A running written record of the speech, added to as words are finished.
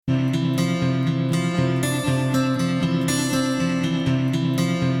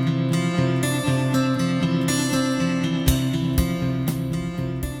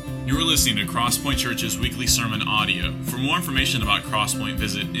listening to Crosspoint Church's weekly sermon audio. For more information about Crosspoint,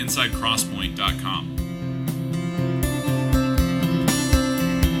 visit insidecrosspoint.com.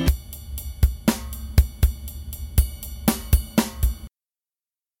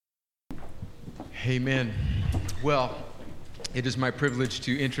 Amen. Well, it is my privilege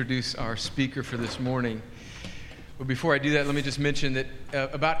to introduce our speaker for this morning. But before I do that, let me just mention that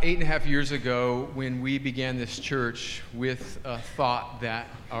about 8.5 years ago, when we began this church with a thought that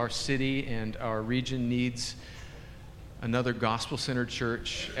our city and our region needs another gospel-centered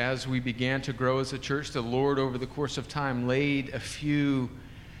church, as we began to grow as a church, the Lord, over the course of time, laid a few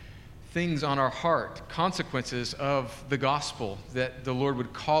things on our heart, consequences of the gospel that the Lord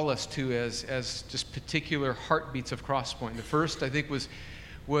would call us to as just particular heartbeats of Crosspoint. The first, I think,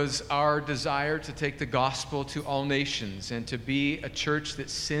 was our desire to take the gospel to all nations and to be a church that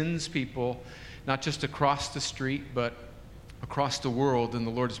sends people not just across the street, but across the world, and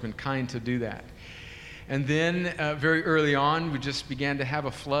the Lord has been kind to do that. And then very early on, we just began to have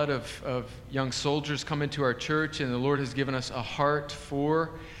a flood of young soldiers come into our church, and the Lord has given us a heart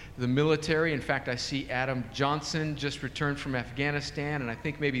for the military. In fact, I see Adam Johnson just returned from Afghanistan, and I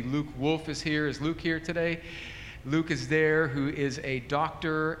think maybe Luke Wolf is here. Is Luke here today? Luke is there, who is a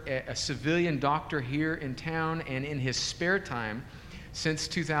doctor, a civilian doctor here in town, and in his spare time, since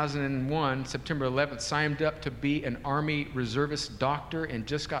 2001, September 11th, signed up to be an Army reservist doctor and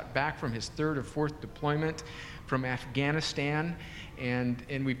just got back from his third or fourth deployment from Afghanistan. And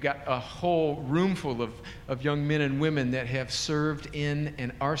we've got a whole room full of young men and women that have served in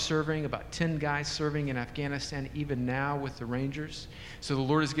and are serving, about 10 guys serving in Afghanistan even now with the Rangers. So the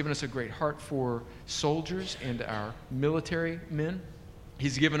Lord has given us a great heart for soldiers and our military men.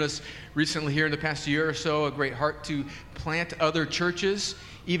 He's given us recently here in the past year or so a great heart to plant other churches,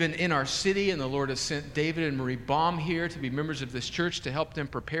 even in our city. And the Lord has sent David and Marie Baum here to be members of this church to help them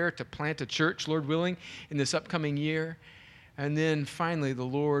prepare to plant a church, Lord willing, in this upcoming year. And then finally, the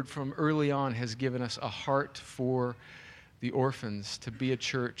Lord from early on has given us a heart for the orphans, to be a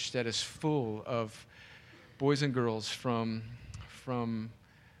church that is full of boys and girls from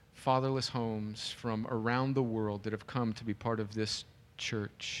fatherless homes, from around the world that have come to be part of this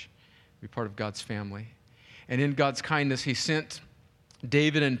church, be part of God's family. And in God's kindness, He sent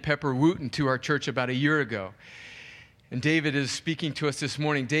David and Pepper Wooten to our church about a year ago. And David is speaking to us this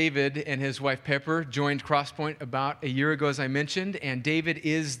morning. David and his wife Pepper joined Crosspoint about a year ago, as I mentioned, and David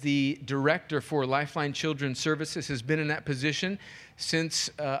is the director for Lifeline Children's Services, has been in that position since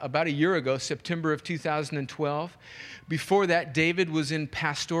about a year ago, September of 2012. Before that, David was in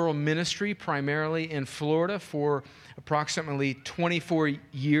pastoral ministry, primarily in Florida, for approximately 24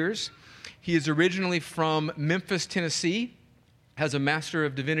 years. He is originally from Memphis, Tennessee, has a Master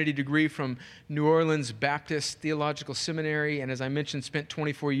of Divinity degree from New Orleans Baptist Theological Seminary, and as I mentioned, spent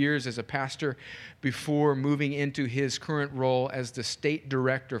 24 years as a pastor before moving into his current role as the state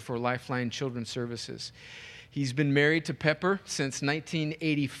director for Lifeline Children's Services. He's been married to Pepper since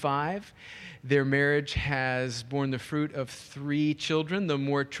 1985. Their marriage has borne the fruit of 3 children, the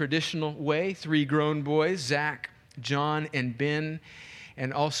more traditional way, 3 grown boys, Zach, John, and Ben.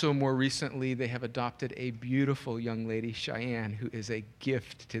 And also, more recently, they have adopted a beautiful young lady, Cheyenne, who is a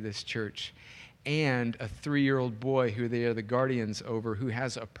gift to this church, and a 3-year-old boy who they are the guardians over, who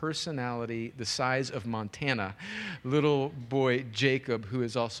has a personality the size of Montana, little boy Jacob, who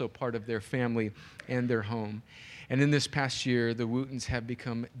is also part of their family and their home. And in this past year, the Wootens have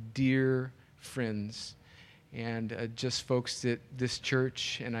become dear friends, and just folks that this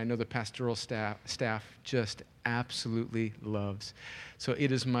church, and I know the pastoral staff just absolutely loves. So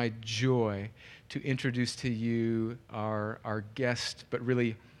it is my joy to introduce to you our guest, but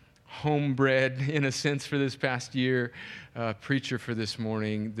really homebred in a sense for this past year, preacher for this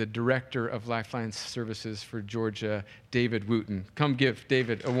morning, the director of Lifeline Services for Georgia, David Wooten. Come give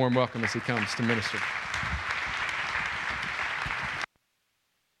David a warm welcome as he comes to minister.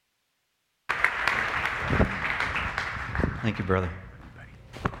 Thank you, brother.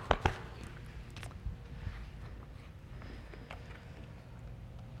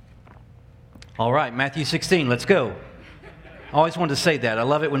 All right, Matthew 16, let's go. I always wanted to say that. I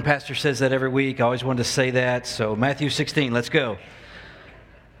love it when Pastor says that every week. I always wanted to say that. So Matthew 16, let's go.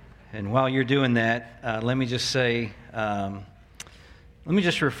 And while you're doing that, let me just say, let me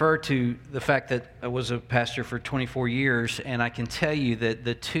just refer to the fact that I was a pastor for 24 years, and I can tell you that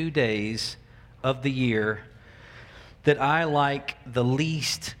the 2 days of the year that I like the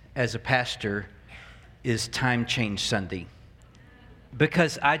least as a pastor is Time Change Sunday,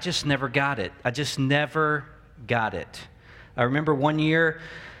 because I just never got it. I just never got it. I remember one year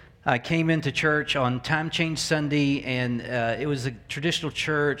I came into church on Time Change Sunday, and it was a traditional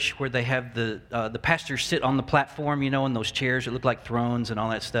church where they have the pastors sit on the platform, in those chairs that look like thrones and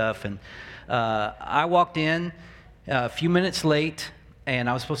all that stuff. And I walked in a few minutes late, and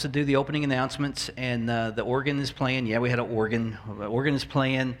I was supposed to do the opening announcements, and the organ is playing. Yeah, we had an organ. The organ is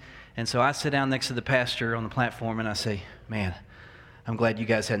playing, and so I sit down next to the pastor on the platform, and I say, "Man, I'm glad you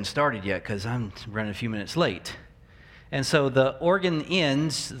guys hadn't started yet, because I'm running a few minutes late." And so the organ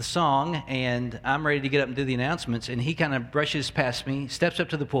ends the song, and I'm ready to get up and do the announcements, and he kind of brushes past me, steps up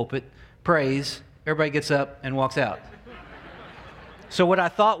to the pulpit, prays, everybody gets up and walks out. So what I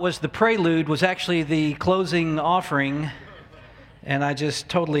thought was the prelude was actually the closing offering, and I just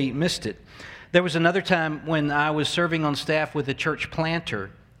totally missed it. There was another time when I was serving on staff with a church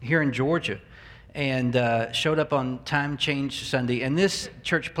planter here in Georgia, and showed up on Time Change Sunday, and this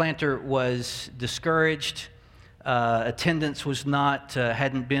church planter was discouraged. Attendance was not,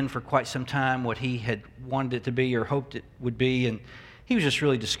 hadn't been for quite some time what he had wanted it to be or hoped it would be, and he was just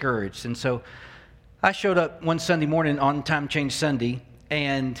really discouraged. And so I showed up one Sunday morning on Time Change Sunday,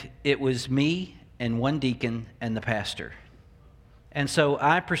 and it was me and one deacon and the pastor. And so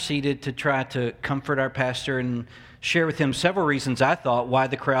I proceeded to try to comfort our pastor and share with him several reasons I thought why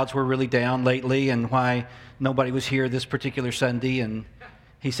the crowds were really down lately and why nobody was here this particular Sunday. And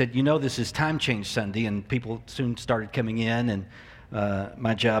he said, this is Time Change Sunday, and people soon started coming in, and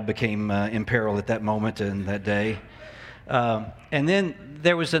my job became in peril at that moment and that day. And then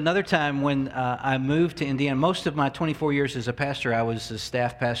there was another time when I moved to Indiana. Most of my 24 years as a pastor, I was a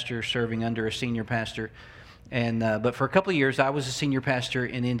staff pastor serving under a senior pastor. But for a couple of years, I was a senior pastor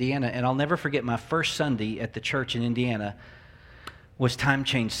in Indiana, and I'll never forget my first Sunday at the church in Indiana was Time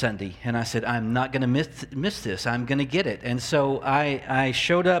Change Sunday, and I said, I'm not going to miss this. I'm going to get it. And so I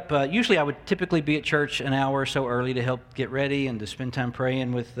showed up. Usually I would typically be at church an hour or so early to help get ready and to spend time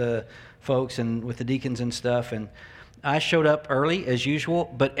praying with the folks and with the deacons and stuff. And I showed up early as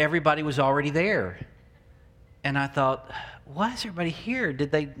usual, but everybody was already there. And I thought, why is everybody here?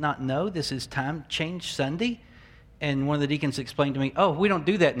 Did they not know this is Time Change Sunday? And one of the deacons explained to me, we don't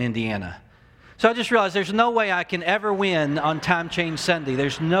do that in Indiana. So I just realized there's no way I can ever win on Time Change Sunday.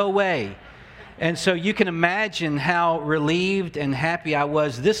 There's no way. And so you can imagine how relieved and happy I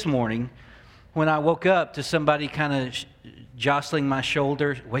was this morning when I woke up to somebody kind of jostling my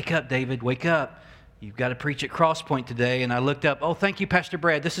shoulder. Wake up, David, wake up. You've got to preach at Crosspoint today. And I looked up, thank you, Pastor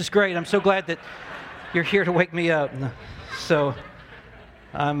Brad. This is great. I'm so glad that you're here to wake me up. So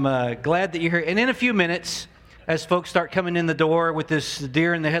I'm glad that you're here. And in a few minutes, as folks start coming in the door with this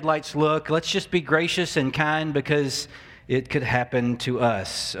deer in the headlights look, let's just be gracious and kind because it could happen to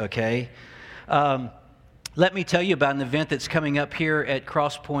us, okay? Let me tell you about an event that's coming up here at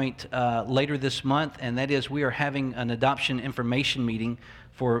Crosspoint later this month, and that is we are having an adoption information meeting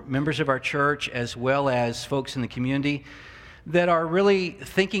for members of our church as well as folks in the community that are really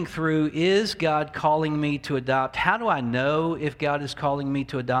thinking through, is God calling me to adopt? How do I know if God is calling me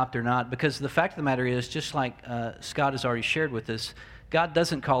to adopt or not? Because the fact of the matter is, just like Scott has already shared with us, God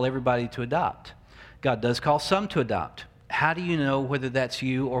doesn't call everybody to adopt. God does call some to adopt. How do you know whether that's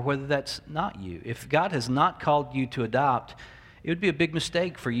you or whether that's not you? If God has not called you to adopt, it would be a big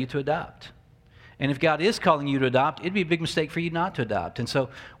mistake for you to adopt. And if God is calling you to adopt, it'd be a big mistake for you not to adopt. And so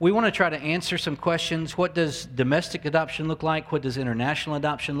we want to try to answer some questions. What does domestic adoption look like? What does international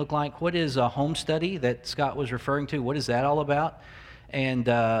adoption look like? What is a home study that Scott was referring to? What is that all about? And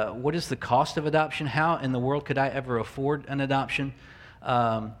what is the cost of adoption? How in the world could I ever afford an adoption?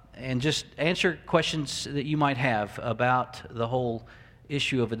 And just answer questions that you might have about the whole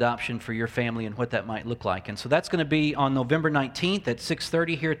issue of adoption for your family and what that might look like. And so that's going to be on November 19th at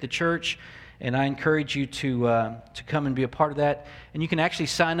 6:30 here at the church. And I encourage you to come and be a part of that. And you can actually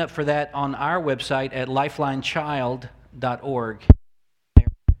sign up for that on our website at lifelinechild.org.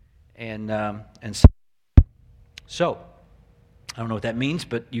 And so, I don't know what that means,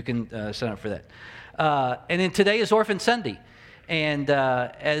 but you can sign up for that. And then today is Orphan Sunday. And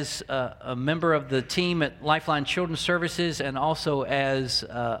as a member of the team at Lifeline Children's Services and also as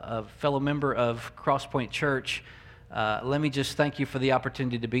a fellow member of Crosspoint Church, let me just thank you for the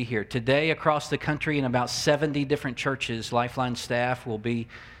opportunity to be here. Today, across the country in about 70 different churches, Lifeline staff will be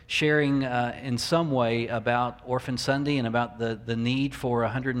sharing in some way about Orphan Sunday and about the need for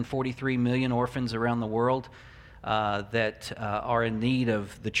 143 million orphans around the world that are in need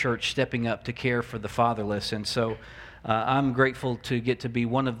of the church stepping up to care for the fatherless. And so I'm grateful to get to be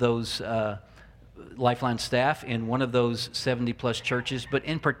one of those Lifeline staff in one of those 70-plus churches, but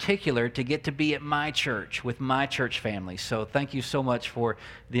in particular to get to be at my church with my church family. So thank you so much for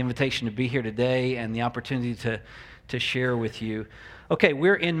the invitation to be here today and the opportunity to share with you. Okay,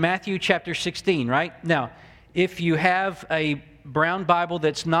 we're in Matthew chapter 16, right? Now, if you have a brown Bible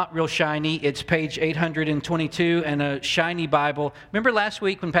that's not real shiny, it's page 822, and a shiny Bible. Remember last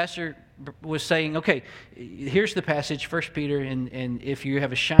week when Pastor was saying, okay, here's the passage, 1 Peter, and if you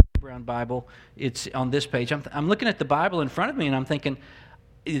have a shiny brown Bible, it's on this page. I'm looking at the Bible in front of me, and I'm thinking,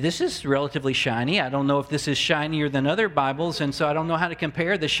 this is relatively shiny. I don't know if this is shinier than other Bibles, and so I don't know how to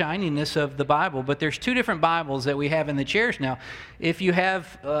compare the shininess of the Bible. But there's two different Bibles that we have in the chairs now. If you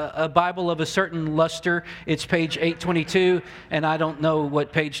have a Bible of a certain luster, it's page 822, and I don't know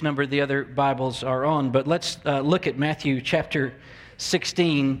what page number the other Bibles are on. But let's look at Matthew chapter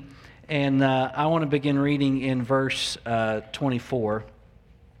 16, and I want to begin reading in verse 24.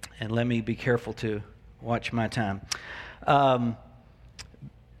 And let me be careful to watch my time.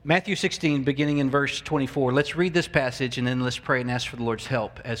 Matthew 16, beginning in verse 24. Let's read this passage and then let's pray and ask for the Lord's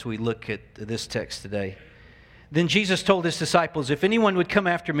help as we look at this text today. Then Jesus told his disciples, "If anyone would come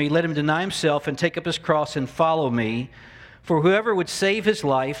after me, let him deny himself and take up his cross and follow me. For whoever would save his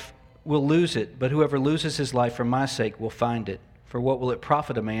life will lose it, but whoever loses his life for my sake will find it. For what will it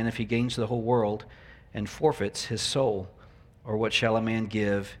profit a man if he gains the whole world and forfeits his soul? Or what shall a man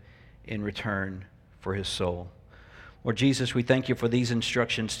give in return for his soul?" Lord Jesus, we thank you for these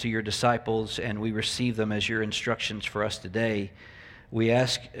instructions to your disciples, and we receive them as your instructions for us today. We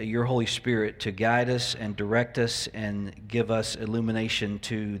ask your Holy Spirit to guide us and direct us and give us illumination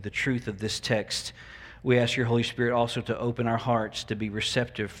to the truth of this text. We ask your Holy Spirit also to open our hearts to be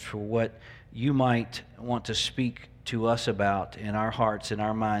receptive for what you might want to speak to us about in our hearts, in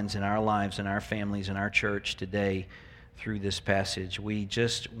our minds, in our lives, in our families, in our church today through this passage. We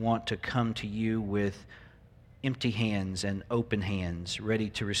just want to come to you with empty hands and open hands, ready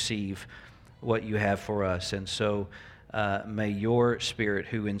to receive what you have for us. And so may your Spirit,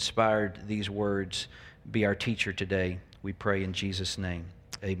 who inspired these words, be our teacher today. We pray in Jesus' name.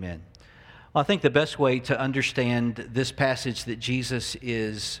 Amen. Well, I think the best way to understand this passage that Jesus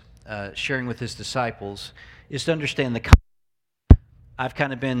is sharing with his disciples is to understand the context. I've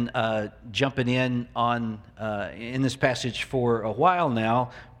kind of been jumping in on in this passage for a while now,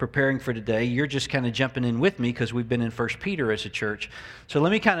 preparing for today. You're just kind of jumping in with me because we've been in 1 Peter as a church. So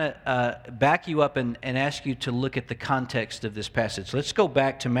let me kind of back you up and ask you to look at the context of this passage. Let's go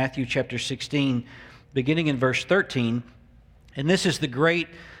back to Matthew chapter 16, beginning in verse 13. And this is the great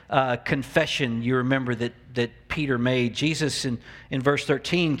confession you remember that Peter made. Jesus in verse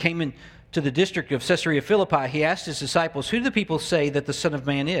 13 came in to the district of Caesarea Philippi. He asked his disciples, "Who do the people say that the Son of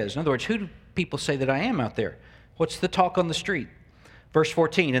Man is?" In other words, who do people say that I am out there? What's the talk on the street? Verse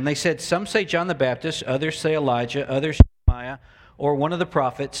 14, and they said, "Some say John the Baptist, others say Elijah, others Jeremiah, or one of the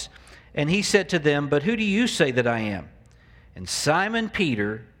prophets." And he said to them, "But who do you say that I am?" And Simon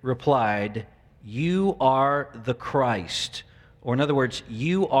Peter replied, "You are the Christ." Or in other words,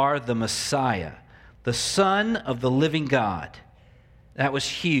 you are the Messiah, the Son of the living God. That was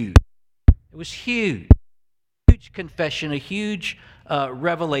huge. It was huge. Huge confession, a huge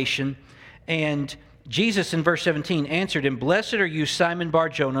revelation. And Jesus in verse 17 answered him, "Blessed are you, Simon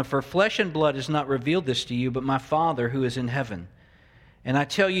Bar-Jonah, for flesh and blood has not revealed this to you, but my Father who is in heaven. And I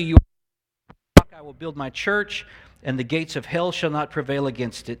tell you, I will build my church, and the gates of hell shall not prevail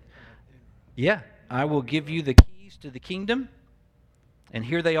against it. Yeah, I will give you the keys to the kingdom." And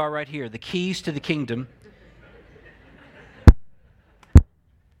here they are right here, the keys to the kingdom.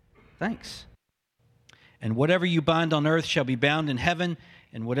 Thanks. "And whatever you bind on earth shall be bound in heaven,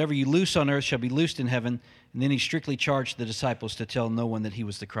 and whatever you loose on earth shall be loosed in heaven." And then he strictly charged the disciples to tell no one that he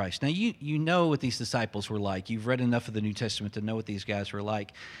was the Christ. Now, you know what these disciples were like. You've read enough of the New Testament to know what these guys were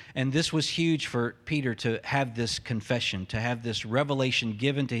like. And this was huge for Peter to have this confession, to have this revelation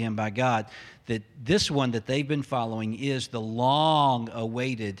given to him by God, that this one that they've been following is the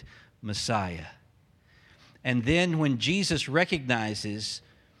long-awaited Messiah. And then when Jesus recognizes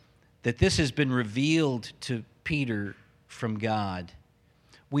that this has been revealed to Peter from God,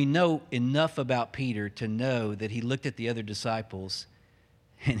 we know enough about Peter to know that he looked at the other disciples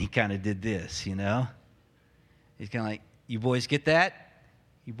and he kind of did this, you know? He's kind of like, "You boys get that?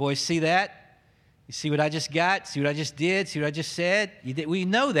 You boys see that? You see what I just got? See what I just did? See what I just said?" We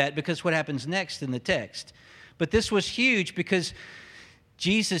know that because what happens next in the text. But this was huge because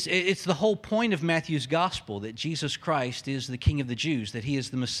Jesus, it's the whole point of Matthew's gospel that Jesus Christ is the King of the Jews, that he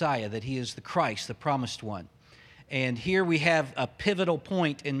is the Messiah, that he is the Christ, the promised one. And here we have a pivotal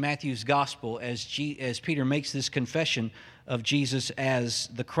point in Matthew's gospel as Peter makes this confession of Jesus as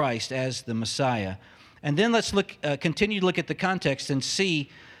the Christ, as the Messiah. And then let's continue to look at the context and see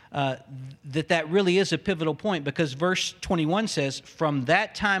that really is a pivotal point, because verse 21 says, from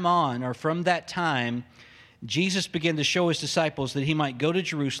that time on, or from that time, Jesus began to show his disciples that he might go to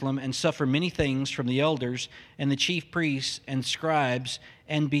Jerusalem and suffer many things from the elders and the chief priests and scribes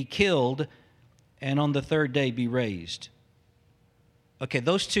and be killed, and on the third day be raised. Okay,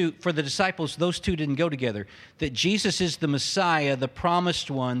 those two, for the disciples, those two didn't go together. That Jesus is the Messiah, the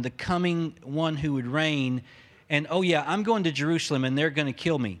promised one, the coming one who would reign. And, oh yeah, I'm going to Jerusalem and they're going to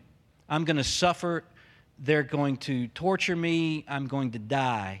kill me. I'm going to suffer. They're going to torture me. I'm going to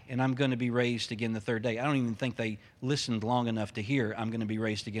die. And I'm going to be raised again the third day. I don't even think they listened long enough to hear, I'm going to be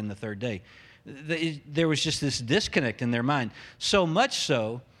raised again the third day. There was just this disconnect in their mind. So much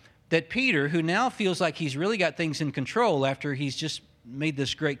so that Peter, who now feels like he's really got things in control after he's just made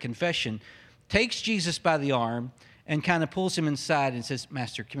this great confession, takes Jesus by the arm and kind of pulls him inside and says,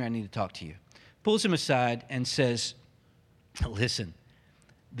 Master, come here, I need to talk to you. Pulls him aside and says, listen,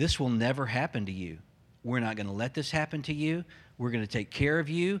 this will never happen to you. We're not going to let this happen to you. We're going to take care of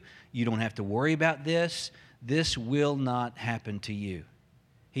you. You don't have to worry about this. This will not happen to you.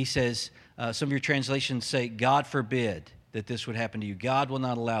 He says, some of your translations say, God forbid that this would happen to you. God will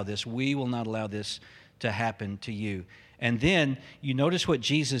not allow this. We will not allow this to happen to you. And then you notice what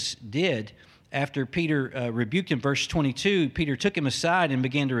Jesus did after Peter rebuked him. Verse 22, Peter took him aside and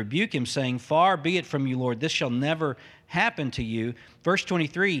began to rebuke him, saying, far be it from you, Lord, this shall never happen to you. Verse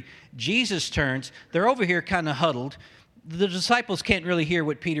 23, Jesus turns. They're over here kind of huddled. The disciples can't really hear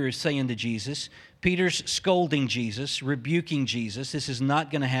what Peter is saying to Jesus. Peter's scolding Jesus, rebuking Jesus. This is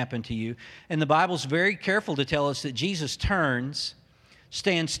not going to happen to you. And the Bible's very careful to tell us that Jesus turns,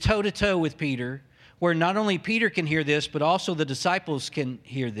 stands toe-to-toe with Peter, where not only Peter can hear this, but also the disciples can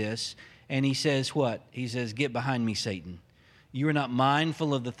hear this. And he says what? He says, get behind me, Satan. You are not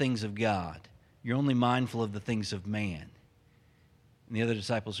mindful of the things of God. You're only mindful of the things of man. And the other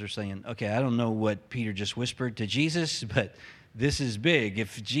disciples are saying, okay, I don't know what Peter just whispered to Jesus, but this is big.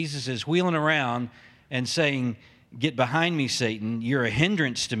 If Jesus is wheeling around and saying, get behind me, Satan, you're a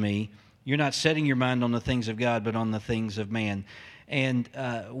hindrance to me. You're not setting your mind on the things of God, but on the things of man. And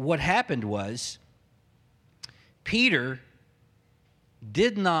what happened was, Peter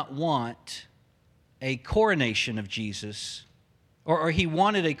did not want a coronation of Jesus, or he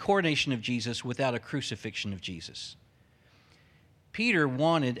wanted a coronation of Jesus without a crucifixion of Jesus. Peter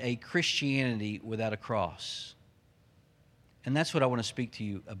wanted a Christianity without a cross. And that's what I want to speak to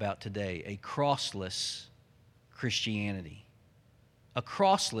you about today, a crossless Christianity. A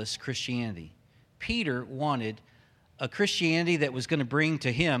crossless Christianity. Peter wanted a Christianity that was going to bring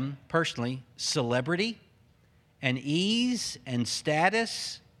to him, personally, celebrity and ease and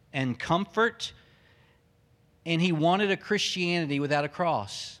status and comfort. And he wanted a Christianity without a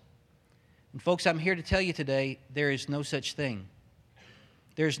cross. And folks, I'm here to tell you today, there is no such thing.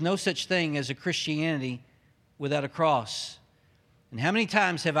 There's no such thing as a Christianity without a cross. And how many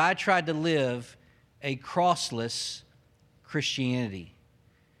times have I tried to live a crossless Christianity?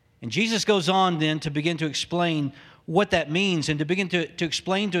 And Jesus goes on then to begin to explain what that means and to begin to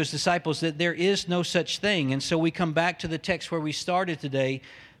explain to his disciples that there is no such thing. And so we come back to the text where we started today,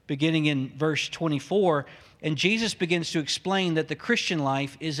 beginning in verse 24, and Jesus begins to explain that the Christian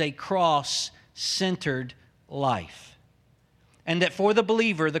life is a cross-centered life. And that for the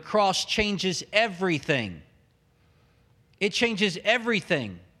believer, the cross changes everything. It changes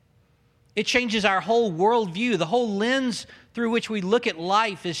everything. It changes our whole worldview. The whole lens through which we look at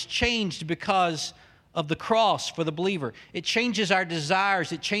life is changed because of the cross for the believer. It changes our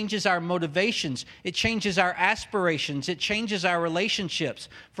desires. It changes our motivations. It changes our aspirations. It changes our relationships.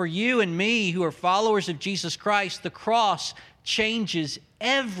 For you and me who are followers of Jesus Christ, the cross changes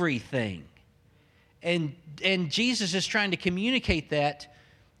everything. And Jesus is trying to communicate that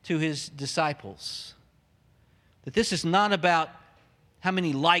to his disciples. That this is not about how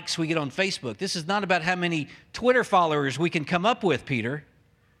many likes we get on Facebook. This is not about how many Twitter followers we can come up with, Peter.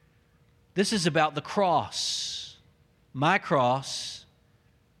 This is about the cross. My cross,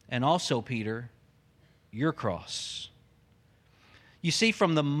 and also, Peter, your cross. You see,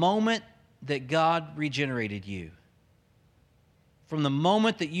 from the moment that God regenerated you, from the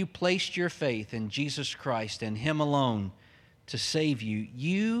moment that you placed your faith in Jesus Christ and him alone to save you,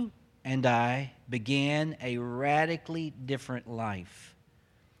 you and I began a radically different life.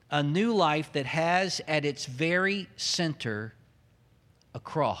 A new life that has at its very center a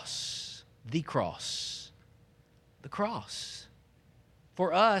cross. The cross. The cross.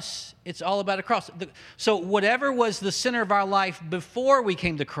 For us, it's all about a cross. So whatever was the center of our life before we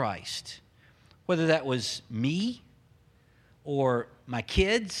came to Christ, whether that was me or my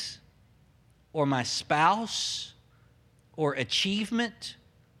kids or my spouse or achievement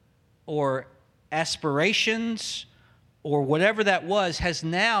or aspirations or whatever that was, has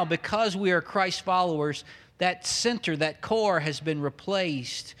now, because we are Christ followers, that center, that core has been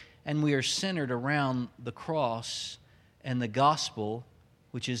replaced, and we are centered around the cross and the gospel,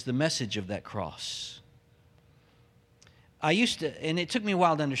 which is the message of that cross. I used to, and it took me a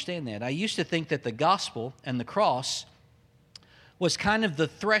while to understand that, I used to think that the gospel and the cross was kind of the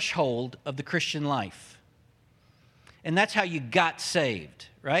threshold of the Christian life. And that's how you got saved,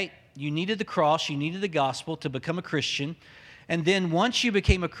 right? You needed the cross, you needed the gospel to become a Christian. And then once you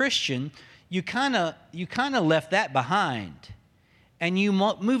became a Christian, you kind of left that behind. And you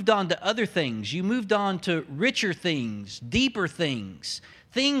moved on to other things. You moved on to richer things, deeper things,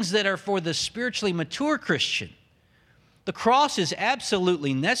 things that are for the spiritually mature Christian. The cross is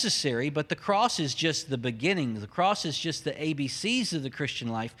absolutely necessary, but the cross is just the beginning. The cross is just the ABCs of the Christian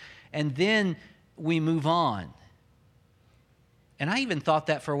life, and then we move on. And I even thought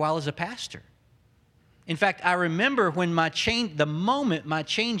that for a while as a pastor. In fact, I remember when the moment my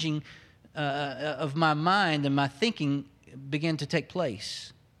changing of my mind and my thinking began to take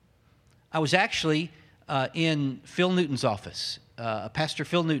place. I was actually in Phil Newton's office, Pastor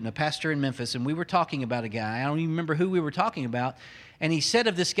Phil Newton, a pastor in Memphis, and we were talking about a guy. I don't even remember who we were talking about. And he said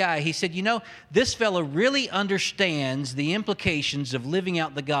of this guy, he said, this fellow really understands the implications of living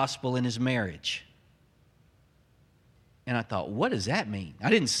out the gospel in his marriage. And I thought, what does that mean? I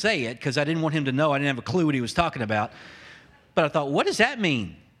didn't say it because I didn't want him to know. I didn't have a clue what he was talking about. But I thought, what does that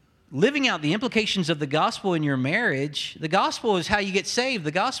mean? Living out the implications of the gospel in your marriage. The gospel is how you get saved.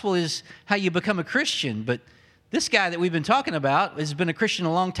 The gospel is how you become a Christian. But this guy that we've been talking about has been a Christian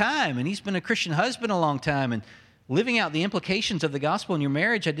a long time, and he's been a Christian husband a long time. And living out the implications of the gospel in your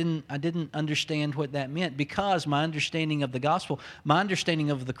marriage, I didn't understand what that meant, because my understanding of the gospel, my understanding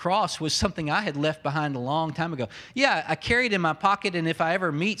of the cross was something I had left behind a long time ago. Yeah, I carry it in my pocket, and if I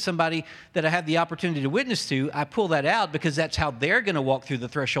ever meet somebody that I have the opportunity to witness to, I pull that out because that's how they're going to walk through the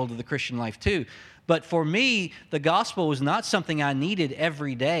threshold of the Christian life too. But for me, the gospel was not something I needed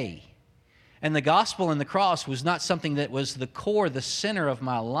every day. And the gospel and the cross was not something that was the core, the center of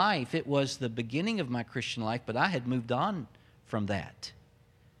my life. It was the beginning of my Christian life, but I had moved on from that.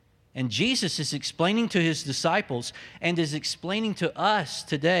 And Jesus is explaining to his disciples and is explaining to us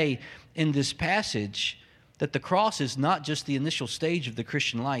today in this passage that the cross is not just the initial stage of the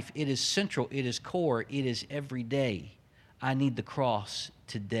Christian life. It is central, it is core, it is every day. I need the cross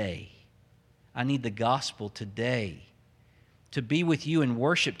today. I need the gospel today. To be with you and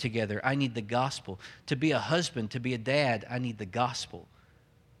worship together, I need the gospel. To be a husband, to be a dad, I need the gospel.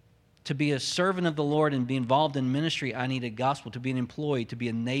 To be a servant of the Lord and be involved in ministry, I need a gospel. To be an employee, to be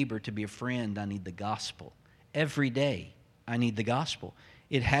a neighbor, to be a friend, I need the gospel. Every day, I need the gospel.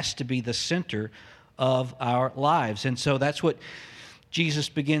 It has to be the center of our lives. And so that's what Jesus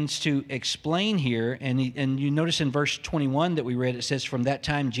begins to explain here. And you notice in verse 21 that we read, it says, from that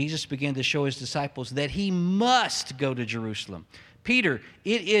time Jesus began to show his disciples that he must go to Jerusalem. Peter,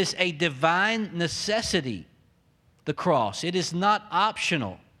 it is a divine necessity, the cross. It is not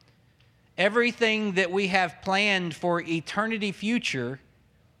optional. Everything that we have planned for eternity future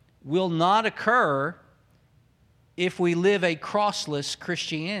will not occur if we live a crossless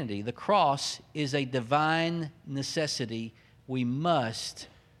Christianity. The cross is a divine necessity. We must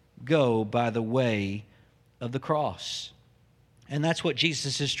go by the way of the cross. And that's what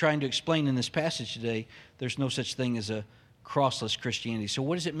Jesus is trying to explain in this passage today. There's no such thing as a crossless Christianity. So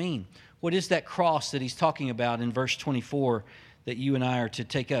what does it mean? What is that cross that he's talking about in verse 24 that you and I are to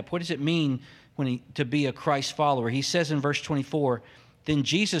take up? What does it mean to be a Christ follower? He says in verse 24, then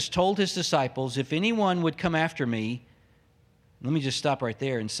Jesus told his disciples, if anyone would come after me. Let me just stop right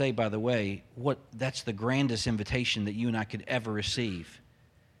there and say, by the way, that's the grandest invitation that you and I could ever receive.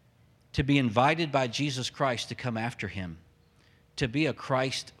 To be invited by Jesus Christ to come after him. To be a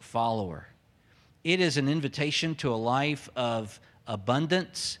Christ follower. It is an invitation to a life of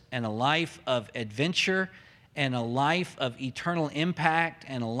abundance and a life of adventure and a life of eternal impact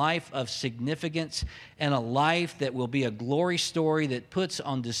and a life of significance and a life that will be a glory story that puts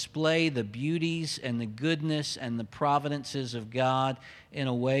on display the beauties and the goodness and the providences of God in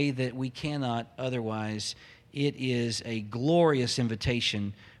a way that we cannot otherwise. It is a glorious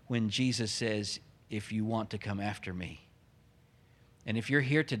invitation when Jesus says, if you want to come after me. And if you're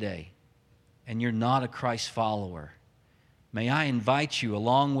here today and you're not a Christ follower, may I invite you,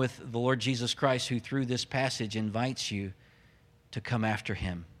 along with the Lord Jesus Christ, who through this passage invites you to come after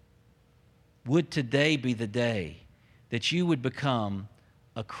him? Would today be the day that you would become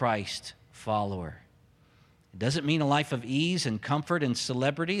a Christ follower? It doesn't mean a life of ease and comfort and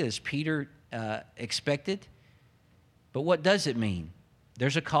celebrity as Peter expected. But what does it mean?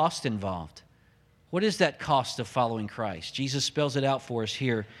 There's a cost involved. What is that cost of following Christ? Jesus spells it out for us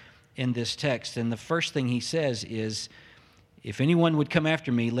here in this text. And the first thing he says is, if anyone would come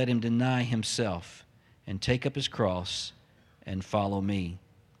after me, let him deny himself and take up his cross and follow me.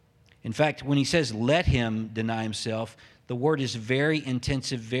 In fact, when he says let him deny himself, the word is very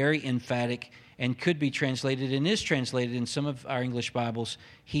intensive, very emphatic, and could be translated and is translated in some of our English Bibles,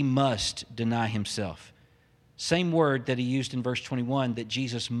 he must deny himself. Same word that he used in verse 21, that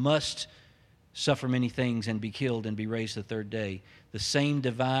Jesus must suffer many things and be killed and be raised the third day. The same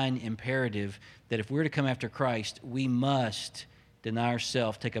divine imperative that if we're to come after Christ, we must deny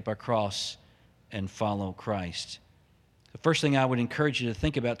ourselves, take up our cross, and follow Christ. The first thing I would encourage you to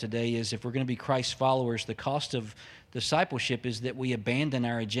think about today is, if we're going to be Christ followers, the cost of discipleship is that we abandon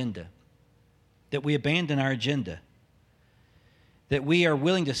our agenda. That we abandon our agenda. That we are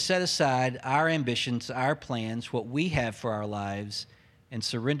willing to set aside our ambitions, our plans, what we have for our lives, and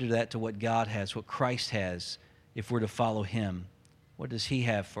surrender that to what God has, what Christ has, if we're to follow him. What does he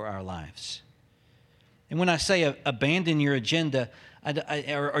have for our lives? And when I say abandon your agenda,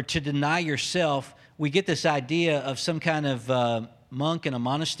 or to deny yourself, we get this idea of some kind of monk in a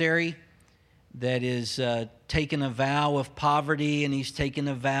monastery that is taking a vow of poverty, and he's taking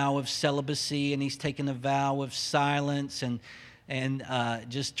a vow of celibacy, and he's taking a vow of silence, and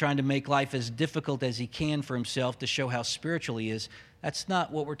just trying to make life as difficult as he can for himself to show how spiritual he is. That's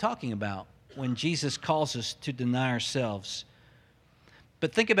not what we're talking about when Jesus calls us to deny ourselves.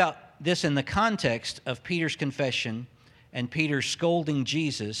 But think about this in the context of Peter's confession and Peter scolding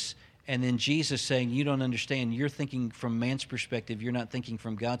Jesus, and then Jesus saying, you don't understand, you're thinking from man's perspective, you're not thinking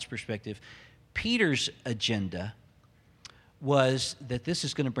from God's perspective. Peter's agenda was that this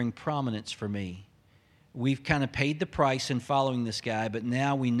is going to bring prominence for me. We've kind of paid the price in following this guy, but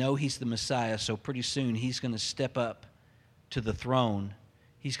now we know he's the Messiah, so pretty soon he's going to step up to the throne.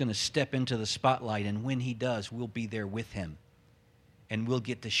 He's going to step into the spotlight, and when he does, we'll be there with him, and we'll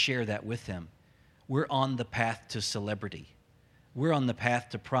get to share that with him. We're on the path to celebrity. We're on the path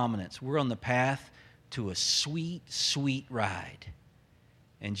to prominence. We're on the path to a sweet, sweet ride.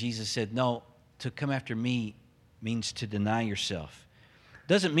 And Jesus said, no, to come after me means to deny yourself.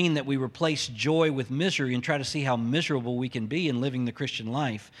 Doesn't mean that we replace joy with misery and try to see how miserable we can be in living the Christian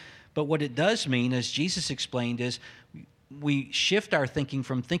life. But what it does mean, as Jesus explained, is we shift our thinking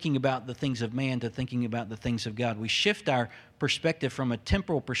from thinking about the things of man to thinking about the things of God. We shift our perspective from a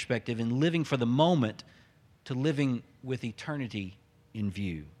temporal perspective and living for the moment to living with eternity in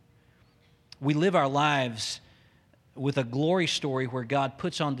view. We live our lives with a glory story where God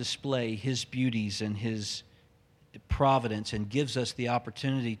puts on display his beauties and his providence and gives us the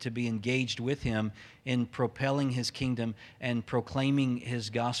opportunity to be engaged with him in propelling his kingdom and proclaiming his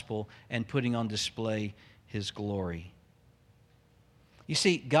gospel and putting on display his glory. You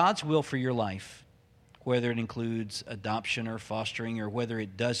see, God's will for your life, whether it includes adoption or fostering or whether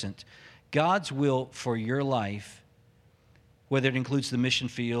it doesn't, God's will for your life, whether it includes the mission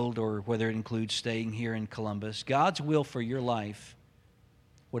field or whether it includes staying here in Columbus, God's will for your life,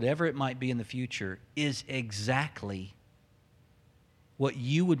 whatever it might be in the future, is exactly what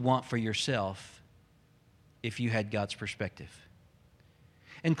you would want for yourself if you had God's perspective.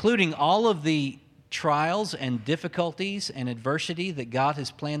 Including all of the trials and difficulties and adversity that God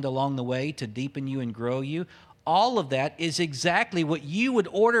has planned along the way to deepen you and grow you, all of that is exactly what you would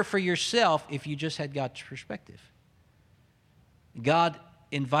order for yourself if you just had God's perspective. God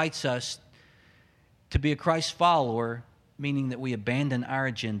invites us to be a Christ follower, meaning that we abandon our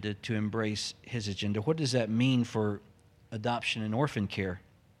agenda to embrace his agenda. What does that mean for adoption and orphan care?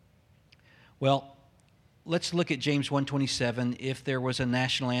 Well, let's look at James 1:27. If there was a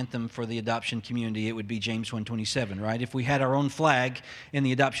national anthem for the adoption community, it would be James 1:27, right? If we had our own flag in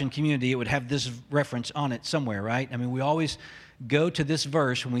the adoption community, it would have this reference on it somewhere, right? I mean, we always go to this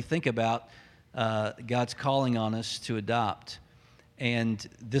verse when we think about God's calling on us to adopt. And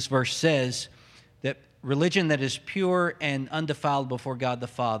this verse says that religion that is pure and undefiled before God the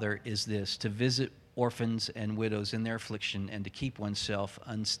Father is this: to visit orphans and widows in their affliction and to keep oneself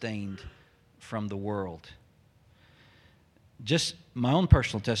unstained from the world. Just my own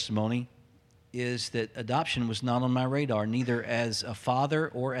personal testimony is that adoption was not on my radar, neither as a father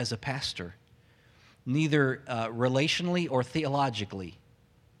or as a pastor. Neither relationally or theologically,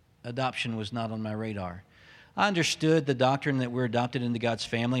 adoption was not on my radar. I understood the doctrine that we're adopted into God's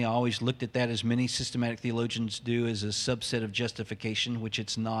family. I always looked at that, as many systematic theologians do, as a subset of justification, which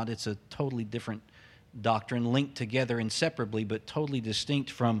it's not. It's a totally different doctrine, linked together inseparably, but totally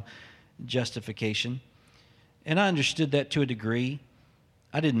distinct from justification. And I understood that to a degree.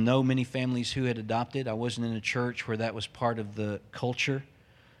 I didn't know many families who had adopted. I wasn't in a church where that was part of the culture.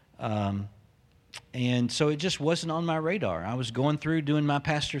 And so it just wasn't on my radar. I was going through doing my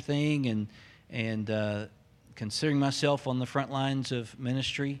pastor thing and considering myself on the front lines of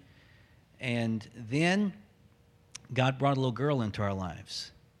ministry. And then God brought a little girl into our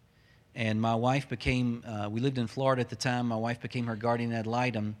lives. And my wife became, we lived in Florida at the time, my wife became her guardian ad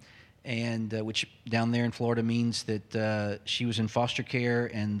litem, and which down there in Florida means that she was in foster care,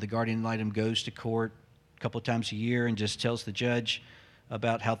 and the guardian ad litem goes to court a couple of times a year and just tells the judge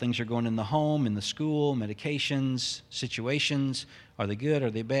about how things are going in the home, in the school, medications, situations. Are they good?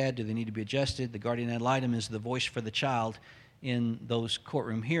 Are they bad? Do they need to be adjusted? The guardian ad litem is the voice for the child in those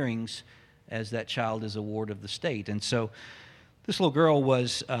courtroom hearings, as that child is a ward of the state. And so this little girl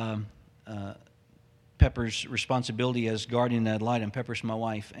was Pepper's responsibility as guardian ad litem. Pepper's my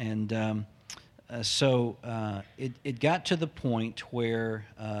wife. And so it got to the point where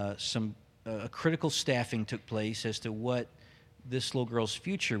some critical staffing took place as to what this little girl's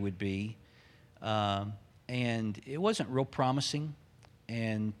future would be. And it wasn't real promising.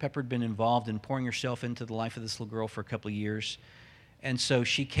 And Pepper had been involved in pouring herself into the life of this little girl for a couple of years. And so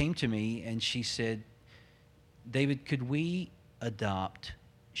she came to me and she said, David, could we adopt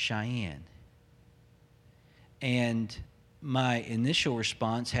Cheyenne? And my initial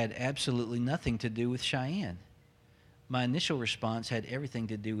response had absolutely nothing to do with Cheyenne. My initial response had everything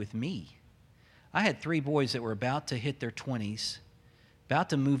to do with me. I had 3 boys that were about to hit their 20s, about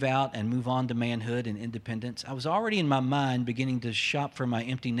to move out and move on to manhood and independence. I was already in my mind beginning to shop for my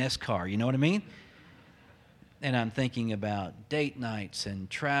empty nest car, you know what I mean? And I'm thinking about date nights and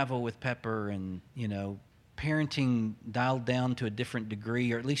travel with Pepper and, parenting dialed down to a different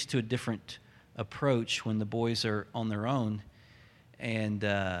degree, or at least to a different approach when the boys are on their own, and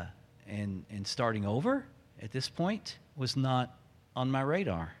starting over at this point was not on my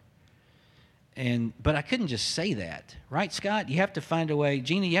radar. But I couldn't just say that, right, Scott? You have to find a way,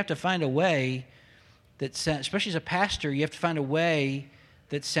 Gina. You have to find a way that, especially as a pastor, you have to find a way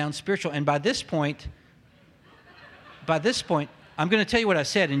that sounds spiritual. And by this point, I'm going to tell you what I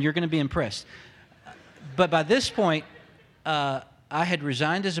said, and you're going to be impressed. But by this point, I had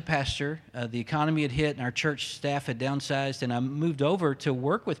resigned as a pastor. The economy had hit, and our church staff had downsized, and I moved over to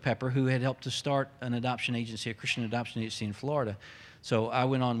work with Pepper, who had helped to start an adoption agency, a Christian adoption agency in Florida. So I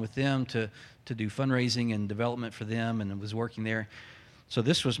went on with them to do fundraising and development for them, and was working there. So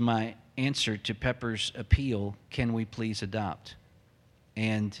this was my answer to Pepper's appeal, can we please adopt?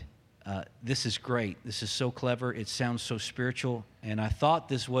 And this is great. This is so clever. It sounds so spiritual. And I thought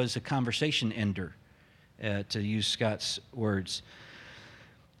this was a conversation ender, to use Scott's words.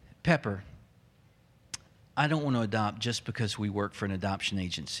 Pepper, I don't want to adopt just because we work for an adoption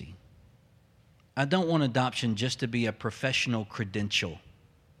agency. I don't want adoption just to be a professional credential.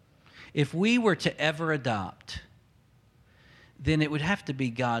 If we were to ever adopt, then it would have to be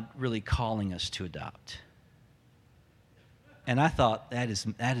God really calling us to adopt. And I thought, that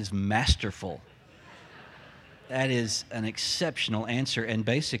is masterful. That is an exceptional answer. And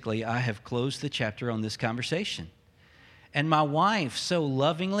basically, I have closed the chapter on this conversation. And my wife so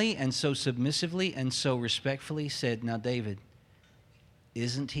lovingly and so submissively and so respectfully said, now, David,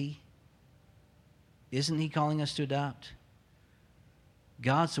 isn't he? Isn't he calling us to adopt?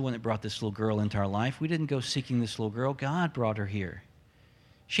 God's the one that brought this little girl into our life. We didn't go seeking this little girl. God brought her here.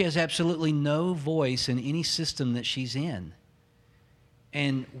 She has absolutely no voice in any system that she's in.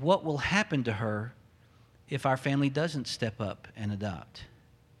 And what will happen to her if our family doesn't step up and adopt?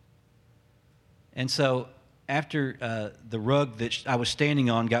 And so after the rug that I was standing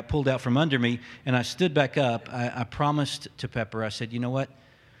on got pulled out from under me and I stood back up, I promised to Pepper, I said, you know what?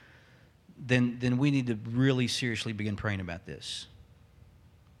 Then we need to really seriously begin praying about this.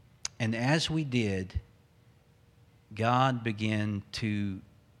 And as we did, God began to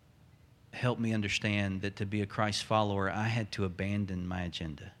help me understand that to be a Christ follower, I had to abandon my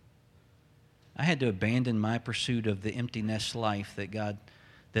agenda. I had to abandon my pursuit of the empty nest life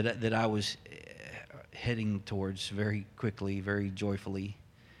that I was heading towards very quickly, very joyfully,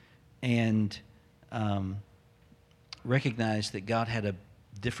 and recognize that God had a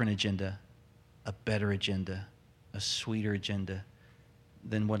different agenda, a better agenda, a sweeter agenda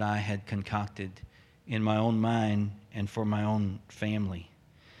than what I had concocted in my own mind and for my own family.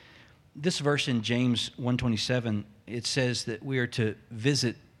 This verse in James 1:27, it says that we are to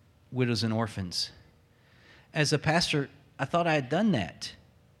visit widows and orphans. as a pastor, I thought I had done that.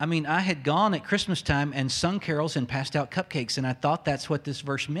 I mean, I had gone at Christmas time and sung carols and passed out cupcakes, and I thought that's what this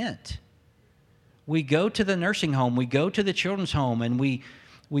verse meant. We go to the nursing home, we go to the children's home, and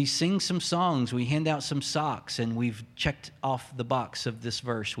we sing some songs, we hand out some socks, and we've checked off the box of this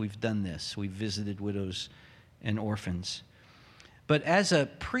verse. We've done this. We've visited widows and orphans. But as a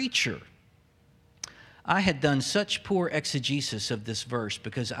preacher, I had done such poor exegesis of this verse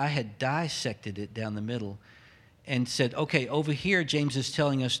because I had dissected it down the middle and said, okay, over here, James is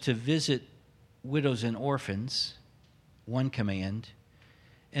telling us to visit widows and orphans, one command.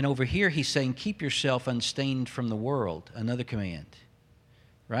 And over here, he's saying, keep yourself unstained from the world, another command.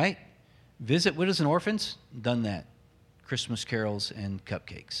 Right? Visit widows and orphans, done that. Christmas carols and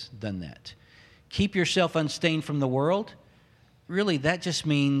cupcakes, done that. Keep yourself unstained from the world, really, that just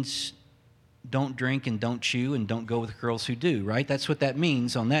means don't drink and don't chew and don't go with girls who do, right? That's what that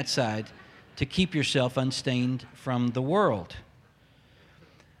means on that side, to keep yourself unstained from the world.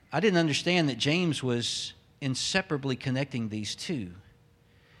 I didn't understand that James was inseparably connecting these two.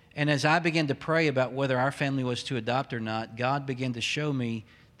 And as I began to pray about whether our family was to adopt or not, God began to show me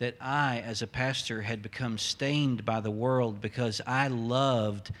that I, as a pastor, had become stained by the world because I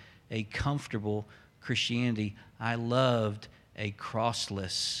loved a comfortable Christianity. I loved a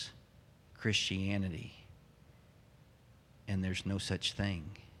crossless Christianity. And there's no such thing.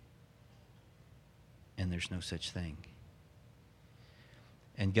 And there's no such thing.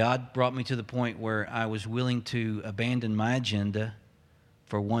 And God brought me to the point where I was willing to abandon my agenda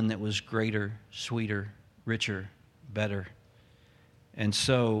for one that was greater, sweeter, richer, better. And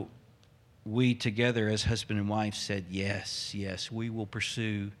so we together as husband and wife said, yes, we will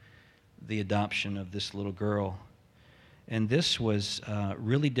pursue the adoption of this little girl. And this was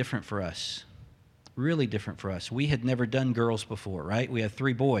really different for us. Really different for us. We had never done girls before, right? We had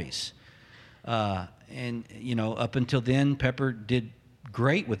 3 boys. And, you know, up until then, Pepper did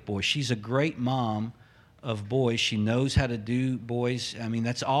great with boys. She's a great mom of boys. She knows how to do boys. I mean,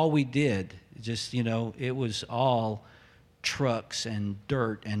 that's all we did. Just, you know, it was all trucks and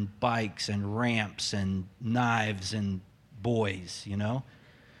dirt and bikes and ramps and knives and boys, you know.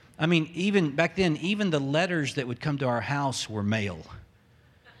 I mean, even back then, even the letters that would come to our house were mail.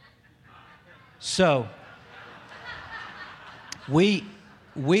 So we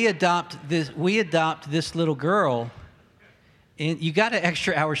adopt this little girl, and you got an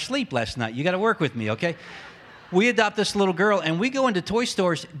extra hour's sleep last night. You got to work with me, okay? We adopt this little girl, and we go into toy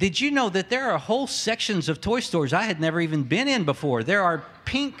stores. Did you know that there are whole sections of toy stores I had never even been in before? There are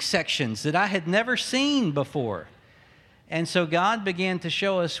pink sections that I had never seen before. And so God began to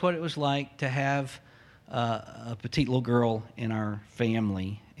show us what it was like to have a petite little girl in our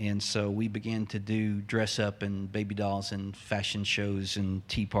family. And so we began to do dress up and baby dolls and fashion shows and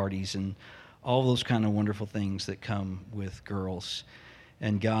tea parties and all those kind of wonderful things that come with girls.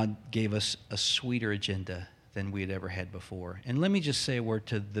 And God gave us a sweeter agenda than we had ever had before. And let me just say a word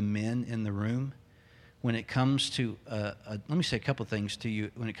to the men in the room. When it comes to, let me say a couple things to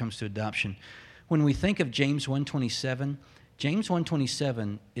you when it comes to adoption. When we think of James 1:27, James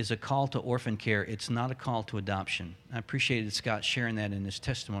 1:27 is a call to orphan care. It's not a call to adoption. I appreciated Scott sharing that in his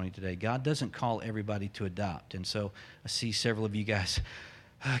testimony today. God doesn't call everybody to adopt. And so I see several of you guys,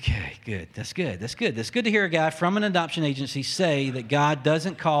 okay, good. That's good. That's good. That's good to hear a guy from an adoption agency say that God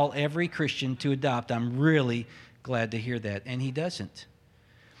doesn't call every Christian to adopt. I'm really glad to hear that. And he doesn't.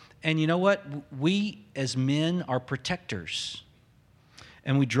 And you know what? We as men are protectors.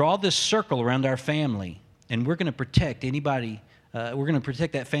 And we draw this circle around our family, and we're going to protect anybody, we're going to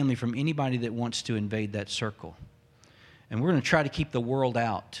protect that family from anybody that wants to invade that circle. And we're going to try to keep the world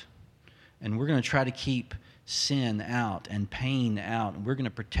out. And we're going to try to keep sin out and pain out. And we're going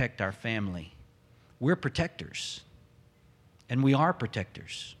to protect our family. We're protectors. And we are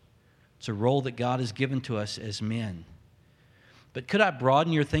protectors. It's a role that God has given to us as men. But could I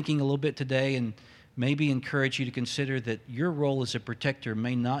broaden your thinking a little bit today and maybe encourage you to consider that your role as a protector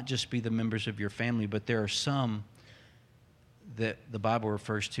may not just be the members of your family, but there are some that the Bible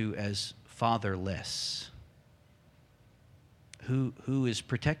refers to as fatherless. Who is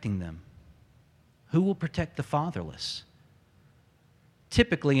protecting them? Who will protect the fatherless?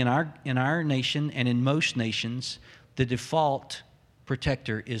 Typically in our nation and in most nations, the default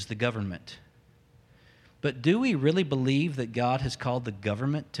protector is the government. But do we really believe that God has called the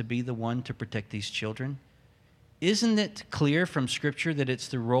government to be the one to protect these children? Isn't it clear from Scripture that it's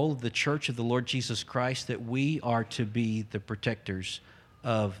the role of the church of the Lord Jesus Christ that we are to be the protectors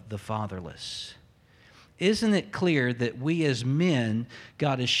of the fatherless? Isn't it clear that we as men,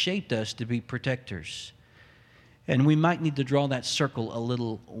 God has shaped us to be protectors? And we might need to draw that circle a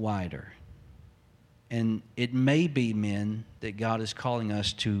little wider. And it may be, men, that God is calling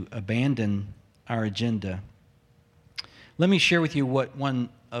us to abandon our agenda. Let me share with you what one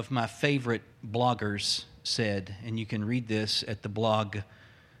of my favorite bloggers said, and you can read this at the blog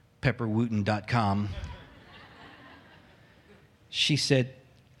pepperwooten.com. She said,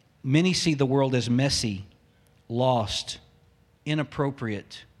 "Many see the world as messy, lost,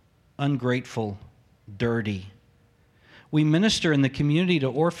 inappropriate, ungrateful, dirty. We minister in the community to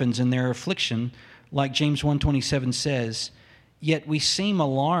orphans in their affliction, like James 1:27 says, yet we seem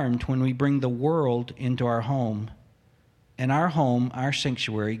alarmed when we bring the world into our home, and our home, our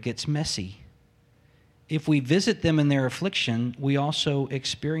sanctuary, gets messy. If we visit them in their affliction, we also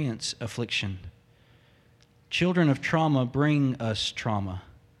experience affliction. Children of trauma bring us trauma.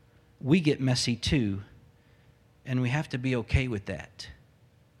 We get messy too, and we have to be okay with that."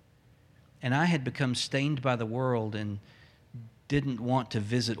 And I had become stained by the world and didn't want to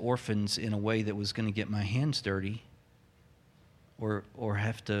visit orphans in a way that was going to get my hands dirty or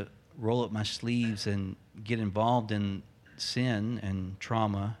have to roll up my sleeves and get involved in sin and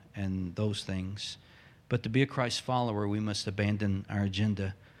trauma and those things. But to be a Christ follower, we must abandon our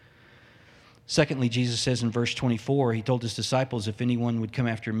agenda. Secondly, Jesus says in verse 24, he told his disciples, "If anyone would come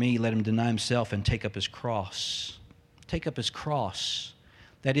after me, let him deny himself and take up his cross." Take up his cross.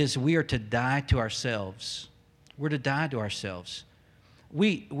 That is, we are to die to ourselves. We're to die to ourselves.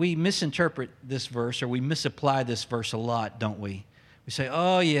 We misinterpret this verse, or we misapply this verse a lot, don't we? We say,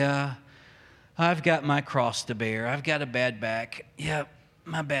 "Oh yeah, I've got my cross to bear. I've got a bad back. Yeah,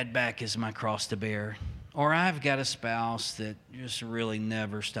 my bad back is my cross to bear." Or I've got a spouse that just really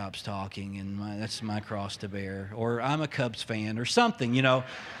never stops talking, and that's my cross to bear. Or I'm a Cubs fan, or something,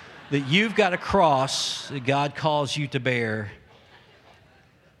 that you've got a cross that God calls you to bear.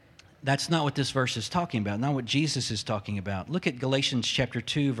 That's not what this verse is talking about, not what Jesus is talking about. Look at Galatians chapter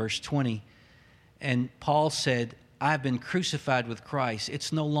 2, verse 20. And Paul said, "I've been crucified with Christ.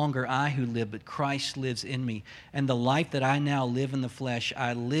 It's no longer I who live, but Christ lives in me. And the life that I now live in the flesh,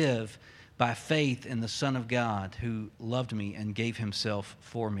 I live by faith in the Son of God who loved me and gave himself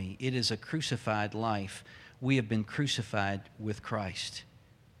for me." It is a crucified life. We have been crucified with Christ.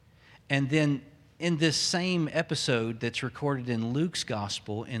 And then in this same episode that's recorded in Luke's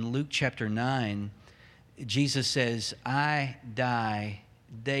gospel, in Luke chapter 9, Jesus says, "I die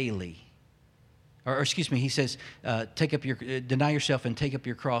daily." Or excuse me, he says, deny yourself and take up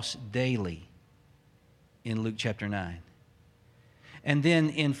your cross daily in Luke chapter 9. And then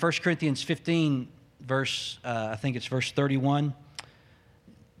in 1 Corinthians 15, verse 31,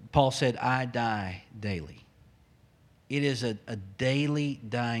 Paul said, "I die daily." It is a daily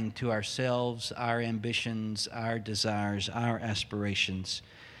dying to ourselves, our ambitions, our desires, our aspirations.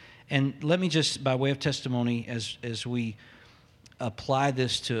 And let me just, by way of testimony, as we apply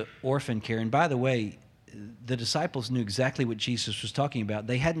this to orphan care, and by the way, the disciples knew exactly what Jesus was talking about.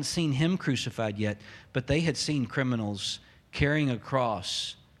 They hadn't seen him crucified yet, but they had seen criminals carrying a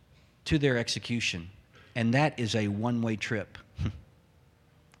cross to their execution. And that is a one-way trip.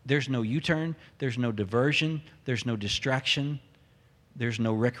 There's no U-turn, there's no diversion, there's no distraction, there's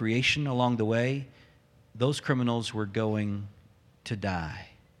no recreation along the way. Those criminals were going to die.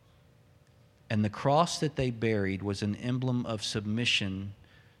 And the cross that they buried was an emblem of submission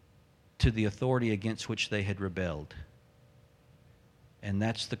to the authority against which they had rebelled. And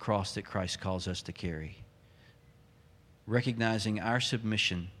that's the cross that Christ calls us to carry. Recognizing our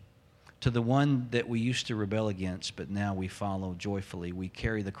submission to the one that we used to rebel against, but now we follow joyfully. We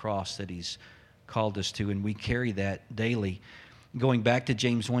carry the cross that he's called us to, and we carry that daily. Going back to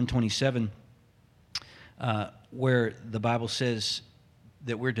James 1:27, where the Bible says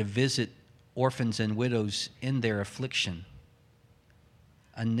that we're to visit orphans and widows in their affliction.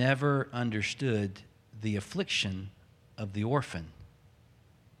 I never understood the affliction of the orphan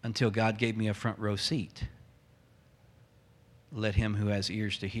until God gave me a front row seat. Let him who has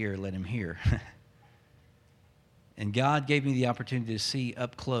ears to hear, let him hear. And God gave me the opportunity to see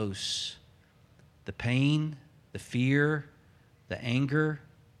up close the pain, the fear, the anger,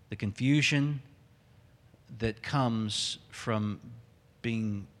 the confusion that comes from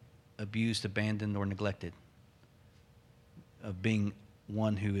being abused, abandoned, or neglected, of being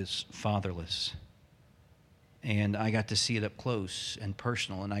one who is fatherless. And I got to see it up close and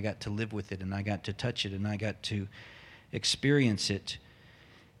personal, and I got to live with it, and I got to touch it, and I got to experience it.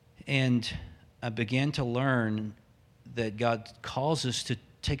 And I began to learn that God calls us to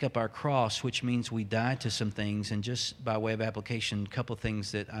take up our cross, which means we die to some things. And just by way of application, a couple of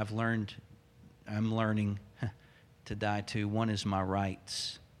things that I'm learning to die to. One is my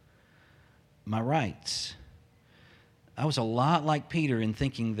rights. My rights. I was a lot like Peter in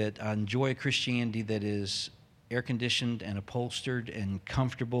thinking that I enjoy a Christianity that is air-conditioned and upholstered and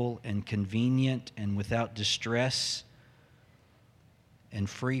comfortable and convenient and without distress and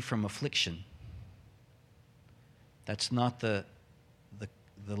free from affliction. That's not the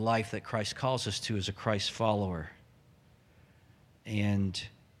life that Christ calls us to as a Christ follower. And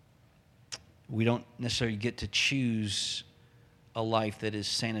we don't necessarily get to choose a life that is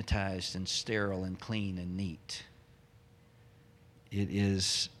sanitized and sterile and clean and neat. It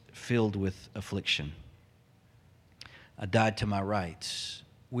is filled with affliction. I died to my rights.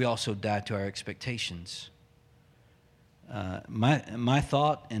 We also died to our expectations. My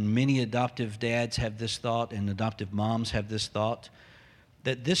thought, and many adoptive dads have this thought, and adoptive moms have this thought,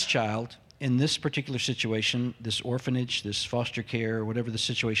 that this child, in this particular situation, this orphanage, this foster care, whatever the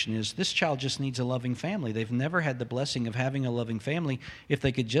situation is, this child just needs a loving family. They've never had the blessing of having a loving family. If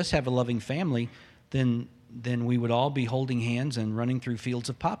they could just have a loving family, then we would all be holding hands and running through fields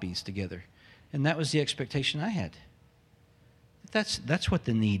of poppies together. And that was the expectation I had. That's what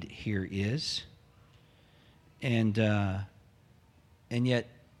the need here is. And yet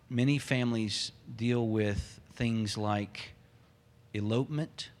many families deal with things like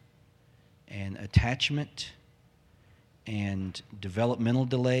elopement and attachment and developmental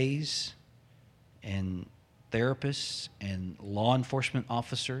delays and therapists and law enforcement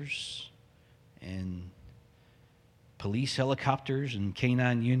officers and police helicopters and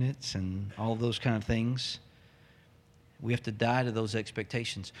canine units and all those kind of things. We have to die to those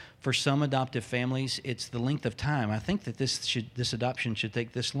expectations. For some adoptive families, it's the length of time. I think that this adoption should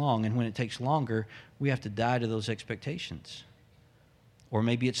take this long, and when it takes longer, we have to die to those expectations. Or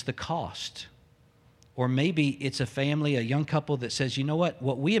maybe it's the cost. Or maybe it's a family, a young couple that says, you know what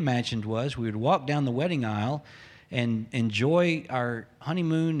we imagined was we would walk down the wedding aisle and enjoy our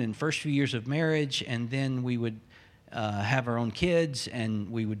honeymoon and first few years of marriage, and then we would have our own kids, and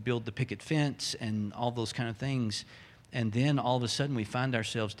we would build the picket fence and all those kind of things. And then all of a sudden we find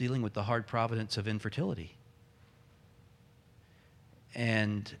ourselves dealing with the hard providence of infertility.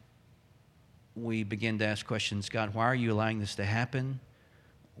 And we begin to ask questions, God, why are you allowing this to happen?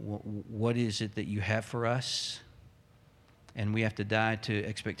 What is it that you have for us? And we have to die to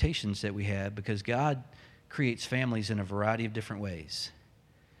expectations that we have, because God creates families in a variety of different ways.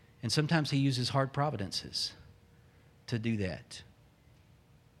 And sometimes he uses hard providences to do that.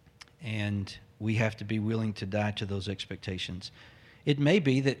 And we have to be willing to die to those expectations. It may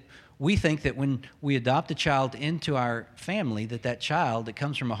be that we think that when we adopt a child into our family, that child that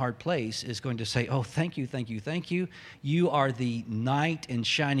comes from a hard place is going to say, oh, thank you, thank you, thank you. You are the knight in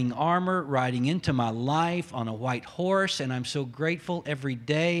shining armor riding into my life on a white horse, and I'm so grateful. Every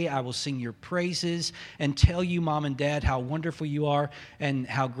day I will sing your praises and tell you, Mom and Dad, how wonderful you are and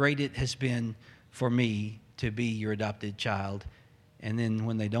how great it has been for me to be your adopted child. And then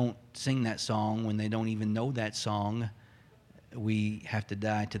when they don't sing that song, when they don't even know that song, we have to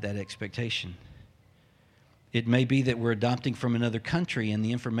die to that expectation. It may be that we're adopting from another country, and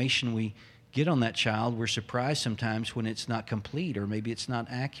the information we get on that child, we're surprised sometimes when it's not complete, or maybe it's not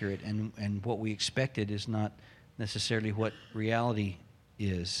accurate, and what we expected is not necessarily what reality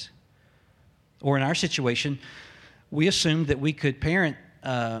is. Or in our situation, we assumed that we could parent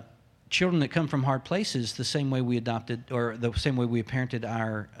children that come from hard places the same way we adopted, or the same way we parented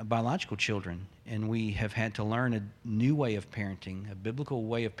our biological children. And we have had to learn a new way of parenting, a biblical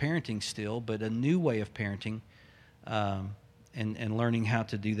way of parenting still, but a new way of parenting, and learning how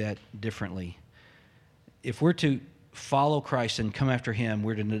to do that differently. If we're to follow Christ and come after him,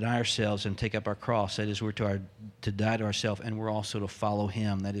 we're to deny ourselves and take up our cross. That is, we're to die to ourselves, and we're also to follow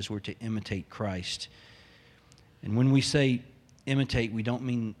him. That is, we're to imitate Christ. And when we say imitate, we don't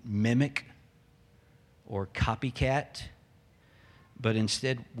mean mimic or copycat, but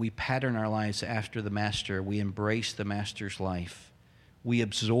instead we pattern our lives after the Master. We embrace the Master's life. We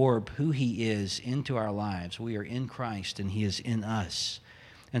absorb who he is into our lives. We are in Christ and he is in us.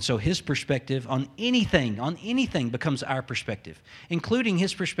 And so his perspective on anything becomes our perspective, including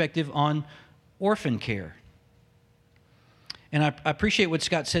his perspective on orphan care. And I appreciate what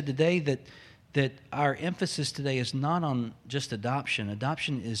Scott said today, that our emphasis today is not on just adoption.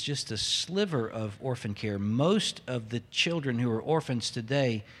 Adoption is just a sliver of orphan care. Most of the children who are orphans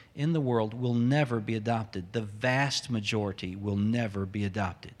today in the world will never be adopted. The vast majority will never be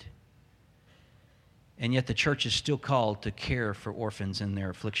adopted. And yet the church is still called to care for orphans in their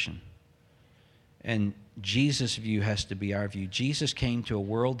affliction. And Jesus' view has to be our view. Jesus came to a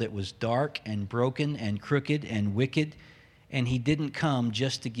world that was dark and broken and crooked and wicked, and he didn't come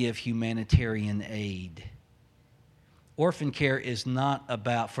just to give humanitarian aid. Orphan care is not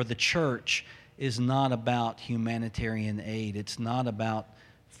about, for the church, is not about humanitarian aid. It's not about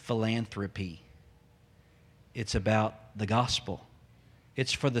philanthropy. It's about the gospel.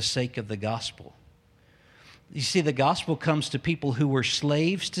 It's for the sake of the gospel. You see, the gospel comes to people who were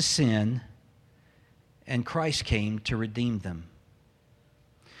slaves to sin, and Christ came to redeem them.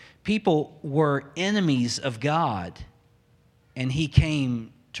 People were enemies of God, and He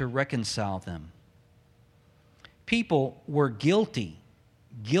came to reconcile them. People were guilty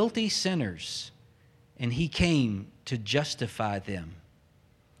sinners, and He came to justify them.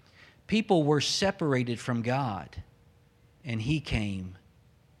 People were separated from God, and He came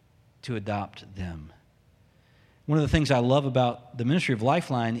to adopt them. One of the things I love about the ministry of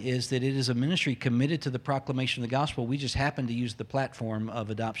Lifeline is that it is a ministry committed to the proclamation of the gospel. We just happen to use the platform of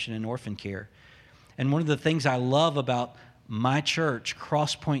adoption and orphan care. And one of the things I love about my church,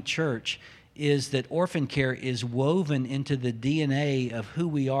 Crosspoint Church, is that orphan care is woven into the DNA of who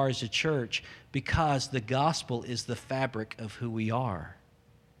we are as a church because the gospel is the fabric of who we are.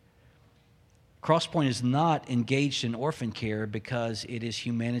 Crosspoint is not engaged in orphan care because it is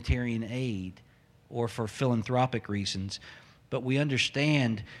humanitarian aid or for philanthropic reasons, but we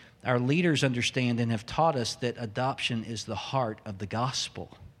understand, our leaders understand and have taught us that adoption is the heart of the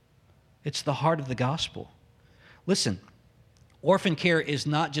gospel. It's the heart of the gospel. Listen, orphan care is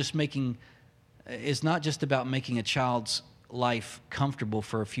not just about making a child's life comfortable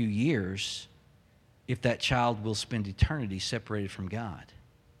for a few years if that child will spend eternity separated from God.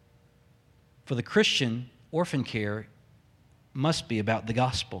 For the Christian, orphan care must be about the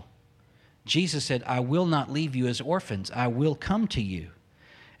gospel. Jesus said, I will not leave you as orphans. I will come to you.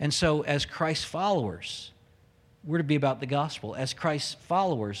 And so as Christ's followers, we're to be about the gospel. As Christ's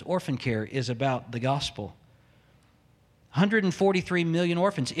followers, orphan care is about the gospel. 143 million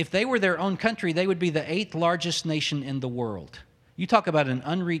orphans. If they were their own country, they would be the 8th largest nation in the world. You talk about an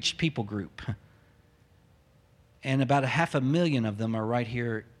unreached people group. And about 500,000 of them are right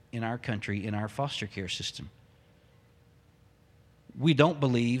here in our country, in our foster care system. We don't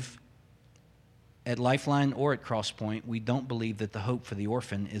believe at Lifeline or at Crosspoint, we don't believe that the hope for the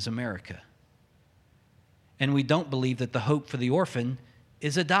orphan is America. And we don't believe that the hope for the orphan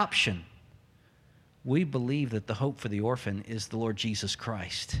is adoption. We believe that the hope for the orphan is the Lord Jesus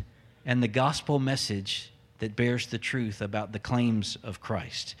Christ and the gospel message that bears the truth about the claims of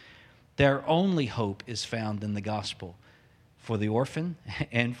Christ. Their only hope is found in the gospel for the orphan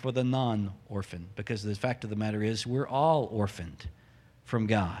and for the non-orphan, because the fact of the matter is we're all orphaned from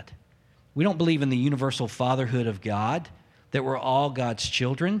God. We don't believe in the universal fatherhood of God, that we're all God's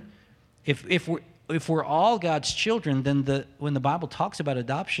children. If we're all God's children, then when the Bible talks about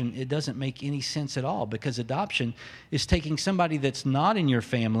adoption, it doesn't make any sense at all, because adoption is taking somebody that's not in your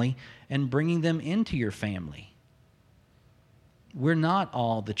family and bringing them into your family. We're not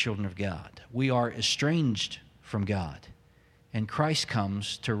all the children of God. We are estranged from God, and Christ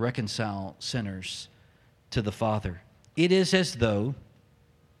comes to reconcile sinners to the Father. It is as though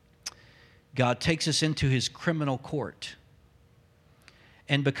God takes us into His criminal court,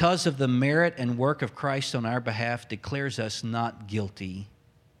 and because of the merit and work of Christ on our behalf, declares us not guilty.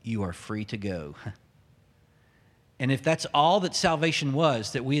 You are free to go. And if that's all that salvation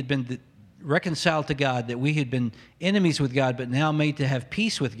was, that we had been reconciled to God, that we had been enemies with God, but now made to have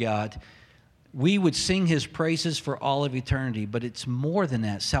peace with God, we would sing His praises for all of eternity. But it's more than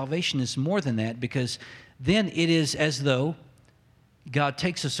that. Salvation is more than that, because then it is as though God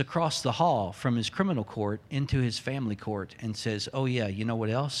takes us across the hall from His criminal court into His family court and says, oh yeah, you know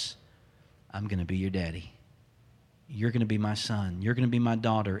what else? I'm going to be your daddy. You're going to be my son. You're going to be my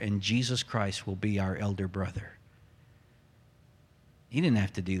daughter, and Jesus Christ will be our elder brother. He didn't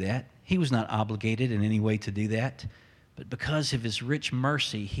have to do that. He was not obligated in any way to do that. But because of His rich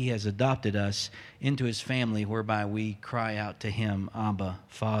mercy, He has adopted us into His family, whereby we cry out to Him, Abba,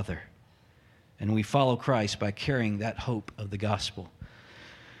 Father. And we follow Christ by carrying that hope of the gospel.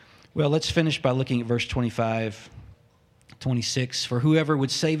 Well, let's finish by looking at verse 25, 26. For whoever would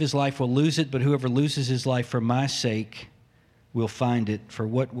save his life will lose it, but whoever loses his life for my sake will find it. For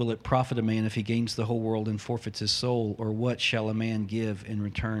what will it profit a man if he gains the whole world and forfeits his soul? Or what shall a man give in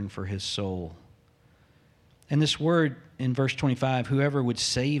return for his soul? And this word in verse 25, whoever would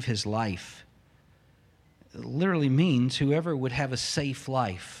save his life, literally means whoever would have a safe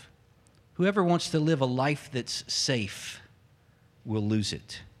life. Whoever wants to live a life that's safe will lose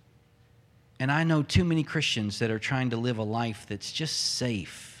it. And I know too many Christians that are trying to live a life that's just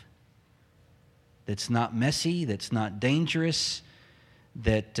safe, that's not messy, that's not dangerous,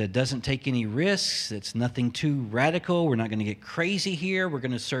 that doesn't take any risks, that's nothing too radical. We're not going to get crazy here. We're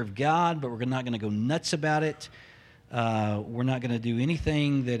going to serve God, but we're not going to go nuts about it. We're not going to do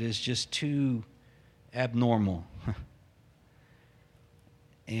anything that is just too abnormal.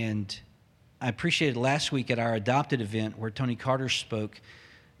 And I appreciated last week at our adopted event where Tony Carter spoke,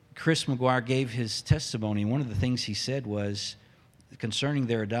 Chris McGuire gave his testimony. One of the things he said was, concerning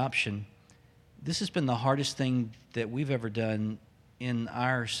their adoption, this has been the hardest thing that we've ever done in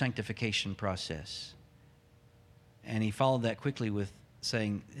our sanctification process. And he followed that quickly with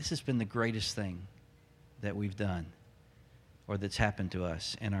saying, this has been the greatest thing that we've done or that's happened to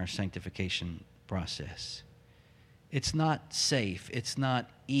us in our sanctification process. It's not safe. It's not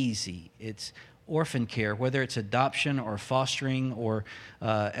easy. It's orphan care, whether it's adoption or fostering, or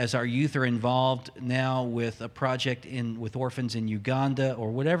as our youth are involved now with a project with orphans in Uganda,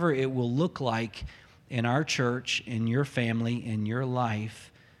 or whatever it will look like in our church, in your family, in your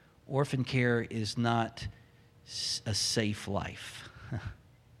life, orphan care is not a safe life.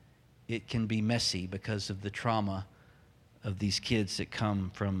 It can be messy because of the trauma of these kids that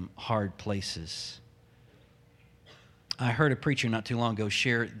come from hard places. I heard a preacher not too long ago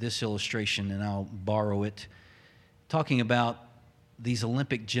share this illustration, and I'll borrow it, talking about these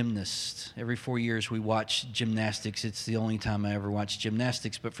Olympic gymnasts. Every 4 years we watch gymnastics. It's the only time I ever watch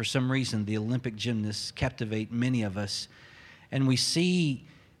gymnastics, but for some reason the Olympic gymnasts captivate many of us. And we see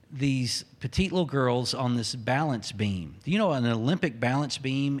these petite little girls on this balance beam. Do you know an Olympic balance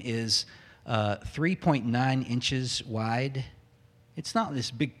beam is 3.9 inches wide? It's not this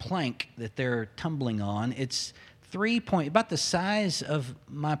big plank that they're tumbling on. It's about the size of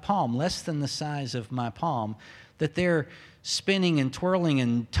my palm, less than the size of my palm, that they're spinning and twirling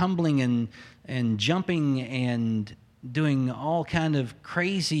and tumbling and jumping and doing all kind of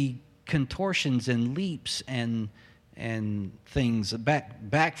crazy contortions and leaps and things,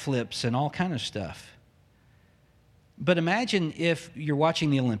 backflips and all kind of stuff. But imagine if you're watching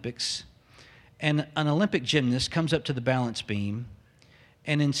the Olympics and an Olympic gymnast comes up to the balance beam,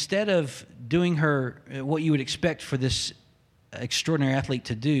 and instead of doing what you would expect for this extraordinary athlete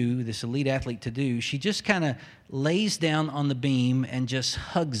to do, this elite athlete to do, she just kind of lays down on the beam and just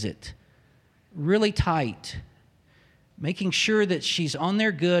hugs it really tight, making sure that she's on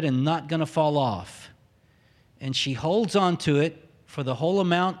there good and not going to fall off. And she holds on to it for the whole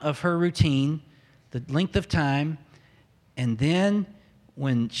amount of her routine, the length of time, and then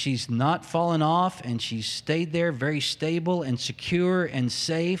when she's not fallen off and she's stayed there very stable and secure and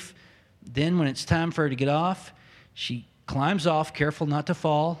safe, then when it's time for her to get off, she climbs off, careful not to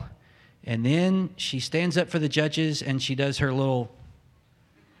fall, and then she stands up for the judges and she does her little...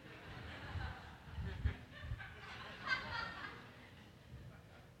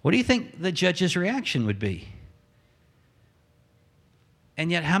 What do you think the judge's reaction would be?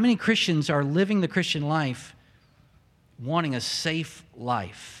 And yet, how many Christians are living the Christian life wanting a safe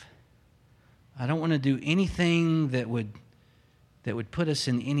life? I don't want to do anything that would put us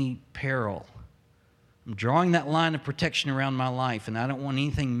in any peril. I'm drawing that line of protection around my life, and I don't want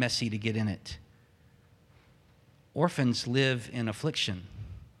anything messy to get in it. Orphans live in affliction.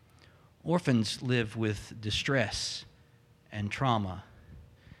 Orphans live with distress and trauma.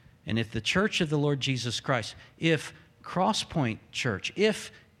 And if the church of the Lord Jesus Christ, if Crosspoint Church,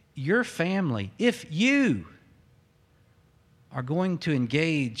 if your family, if you are going to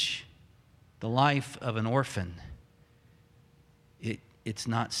engage the life of an orphan, it's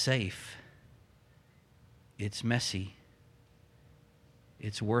not safe. It's messy.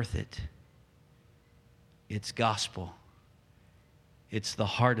 It's worth it. It's gospel. It's the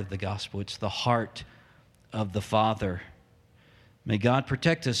heart of the gospel. It's the heart of the Father. May God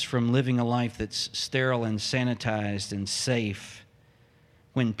protect us from living a life that's sterile and sanitized and safe,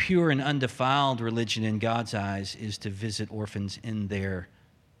 when pure and undefiled religion in God's eyes is to visit orphans in their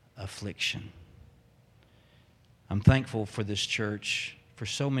affliction. I'm thankful for this church for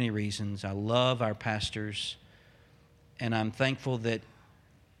so many reasons. I love our pastors, and I'm thankful that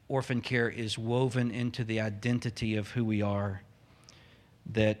orphan care is woven into the identity of who we are,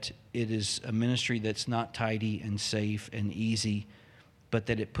 that it is a ministry that's not tidy and safe and easy, but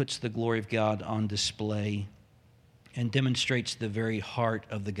that it puts the glory of God on display and demonstrates the very heart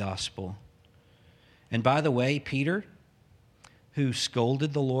of the gospel. And by the way, Peter, who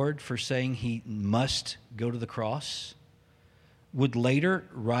scolded the Lord for saying he must go to the cross, would later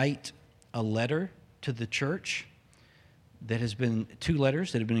write a letter to the church that has been 2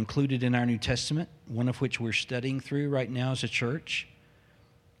 letters that have been included in our New Testament, one of which we're studying through right now as a church.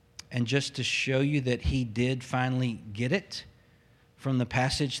 And just to show you that he did finally get it, from the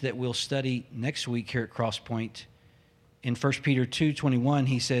passage that we'll study next week here at Crosspoint, in 1 Peter 2:21,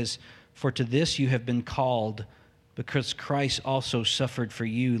 he says, "For to this you have been called, because Christ also suffered for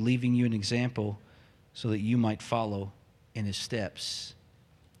you, leaving you an example so that you might follow in his steps.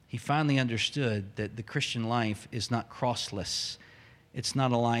 He finally understood that the Christian life is not crossless. It's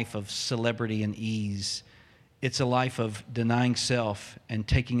not a life of celebrity and ease. It's a life of denying self and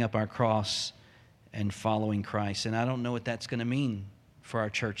taking up our cross and following Christ. And I don't know what that's going to mean for our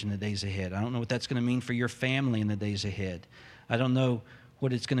church in the days ahead. I don't know what that's going to mean for your family in the days ahead. I don't know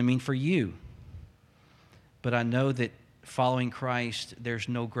what it's going to mean for you. But I know that following Christ, there's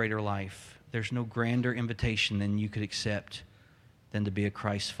no greater life. There's no grander invitation than you could accept than to be a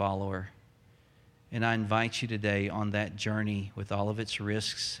Christ follower. And I invite you today on that journey with all of its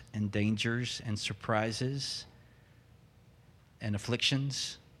risks and dangers and surprises and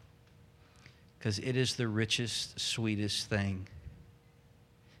afflictions, because it is the richest, sweetest thing.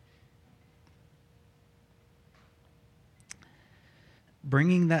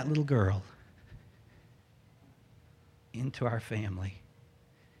 Bringing that little girl into our family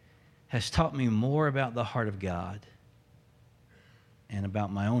has taught me more about the heart of God and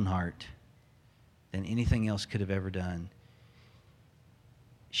about my own heart than anything else could have ever done.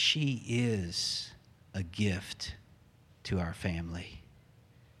 She is a gift to our family.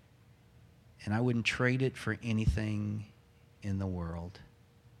 And I wouldn't trade it for anything in the world.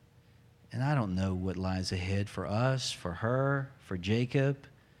 And I don't know what lies ahead for us, for her, for Jacob,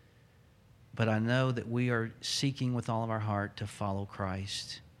 but I know that we are seeking with all of our heart to follow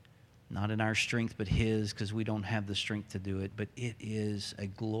Christ. Not in our strength, but his, because we don't have the strength to do it. But it is a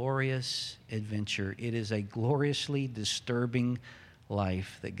glorious adventure. It is a gloriously disturbing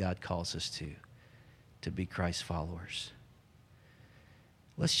life that God calls us to be Christ followers.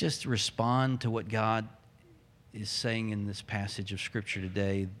 Let's just respond to what God is saying in this passage of Scripture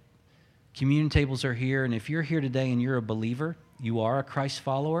today. Communion tables are here, and if you're here today and you're a believer, you are a Christ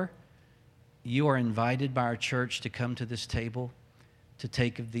follower, you are invited by our church to come to this table, to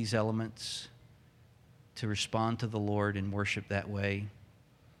take of these elements, to respond to the Lord and worship that way.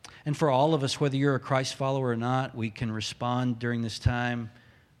 And for all of us, whether you're a Christ follower or not, we can respond during this time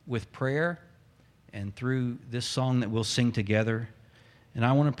with prayer and through this song that we'll sing together. And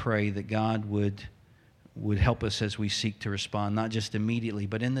I want to pray that God would help us as we seek to respond, not just immediately,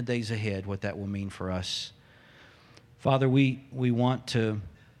 but in the days ahead, what that will mean for us. Father, we want to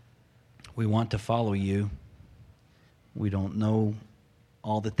follow you. We don't know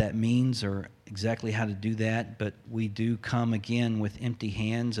all that means or exactly how to do that, but we do come again with empty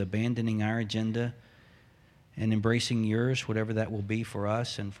hands, abandoning our agenda and embracing yours, whatever that will be for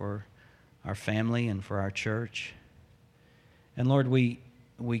us and for our family and for our church. And Lord, we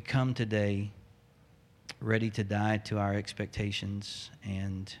come today ready to die to our expectations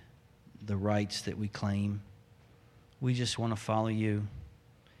and the rights that we claim. We just want to follow you.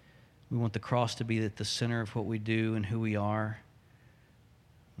 We want the cross to be at the center of what we do and who we are.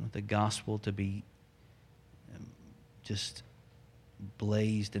 We want the gospel to be just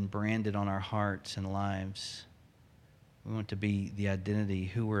blazed and branded on our hearts and lives. We want to be the identity,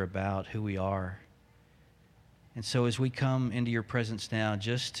 who we're about, who we are. And so as we come into your presence now,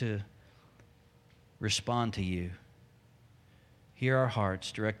 just to respond to you, hear our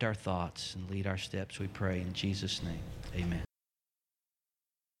hearts, direct our thoughts, and lead our steps, we pray in Jesus' name. Amen.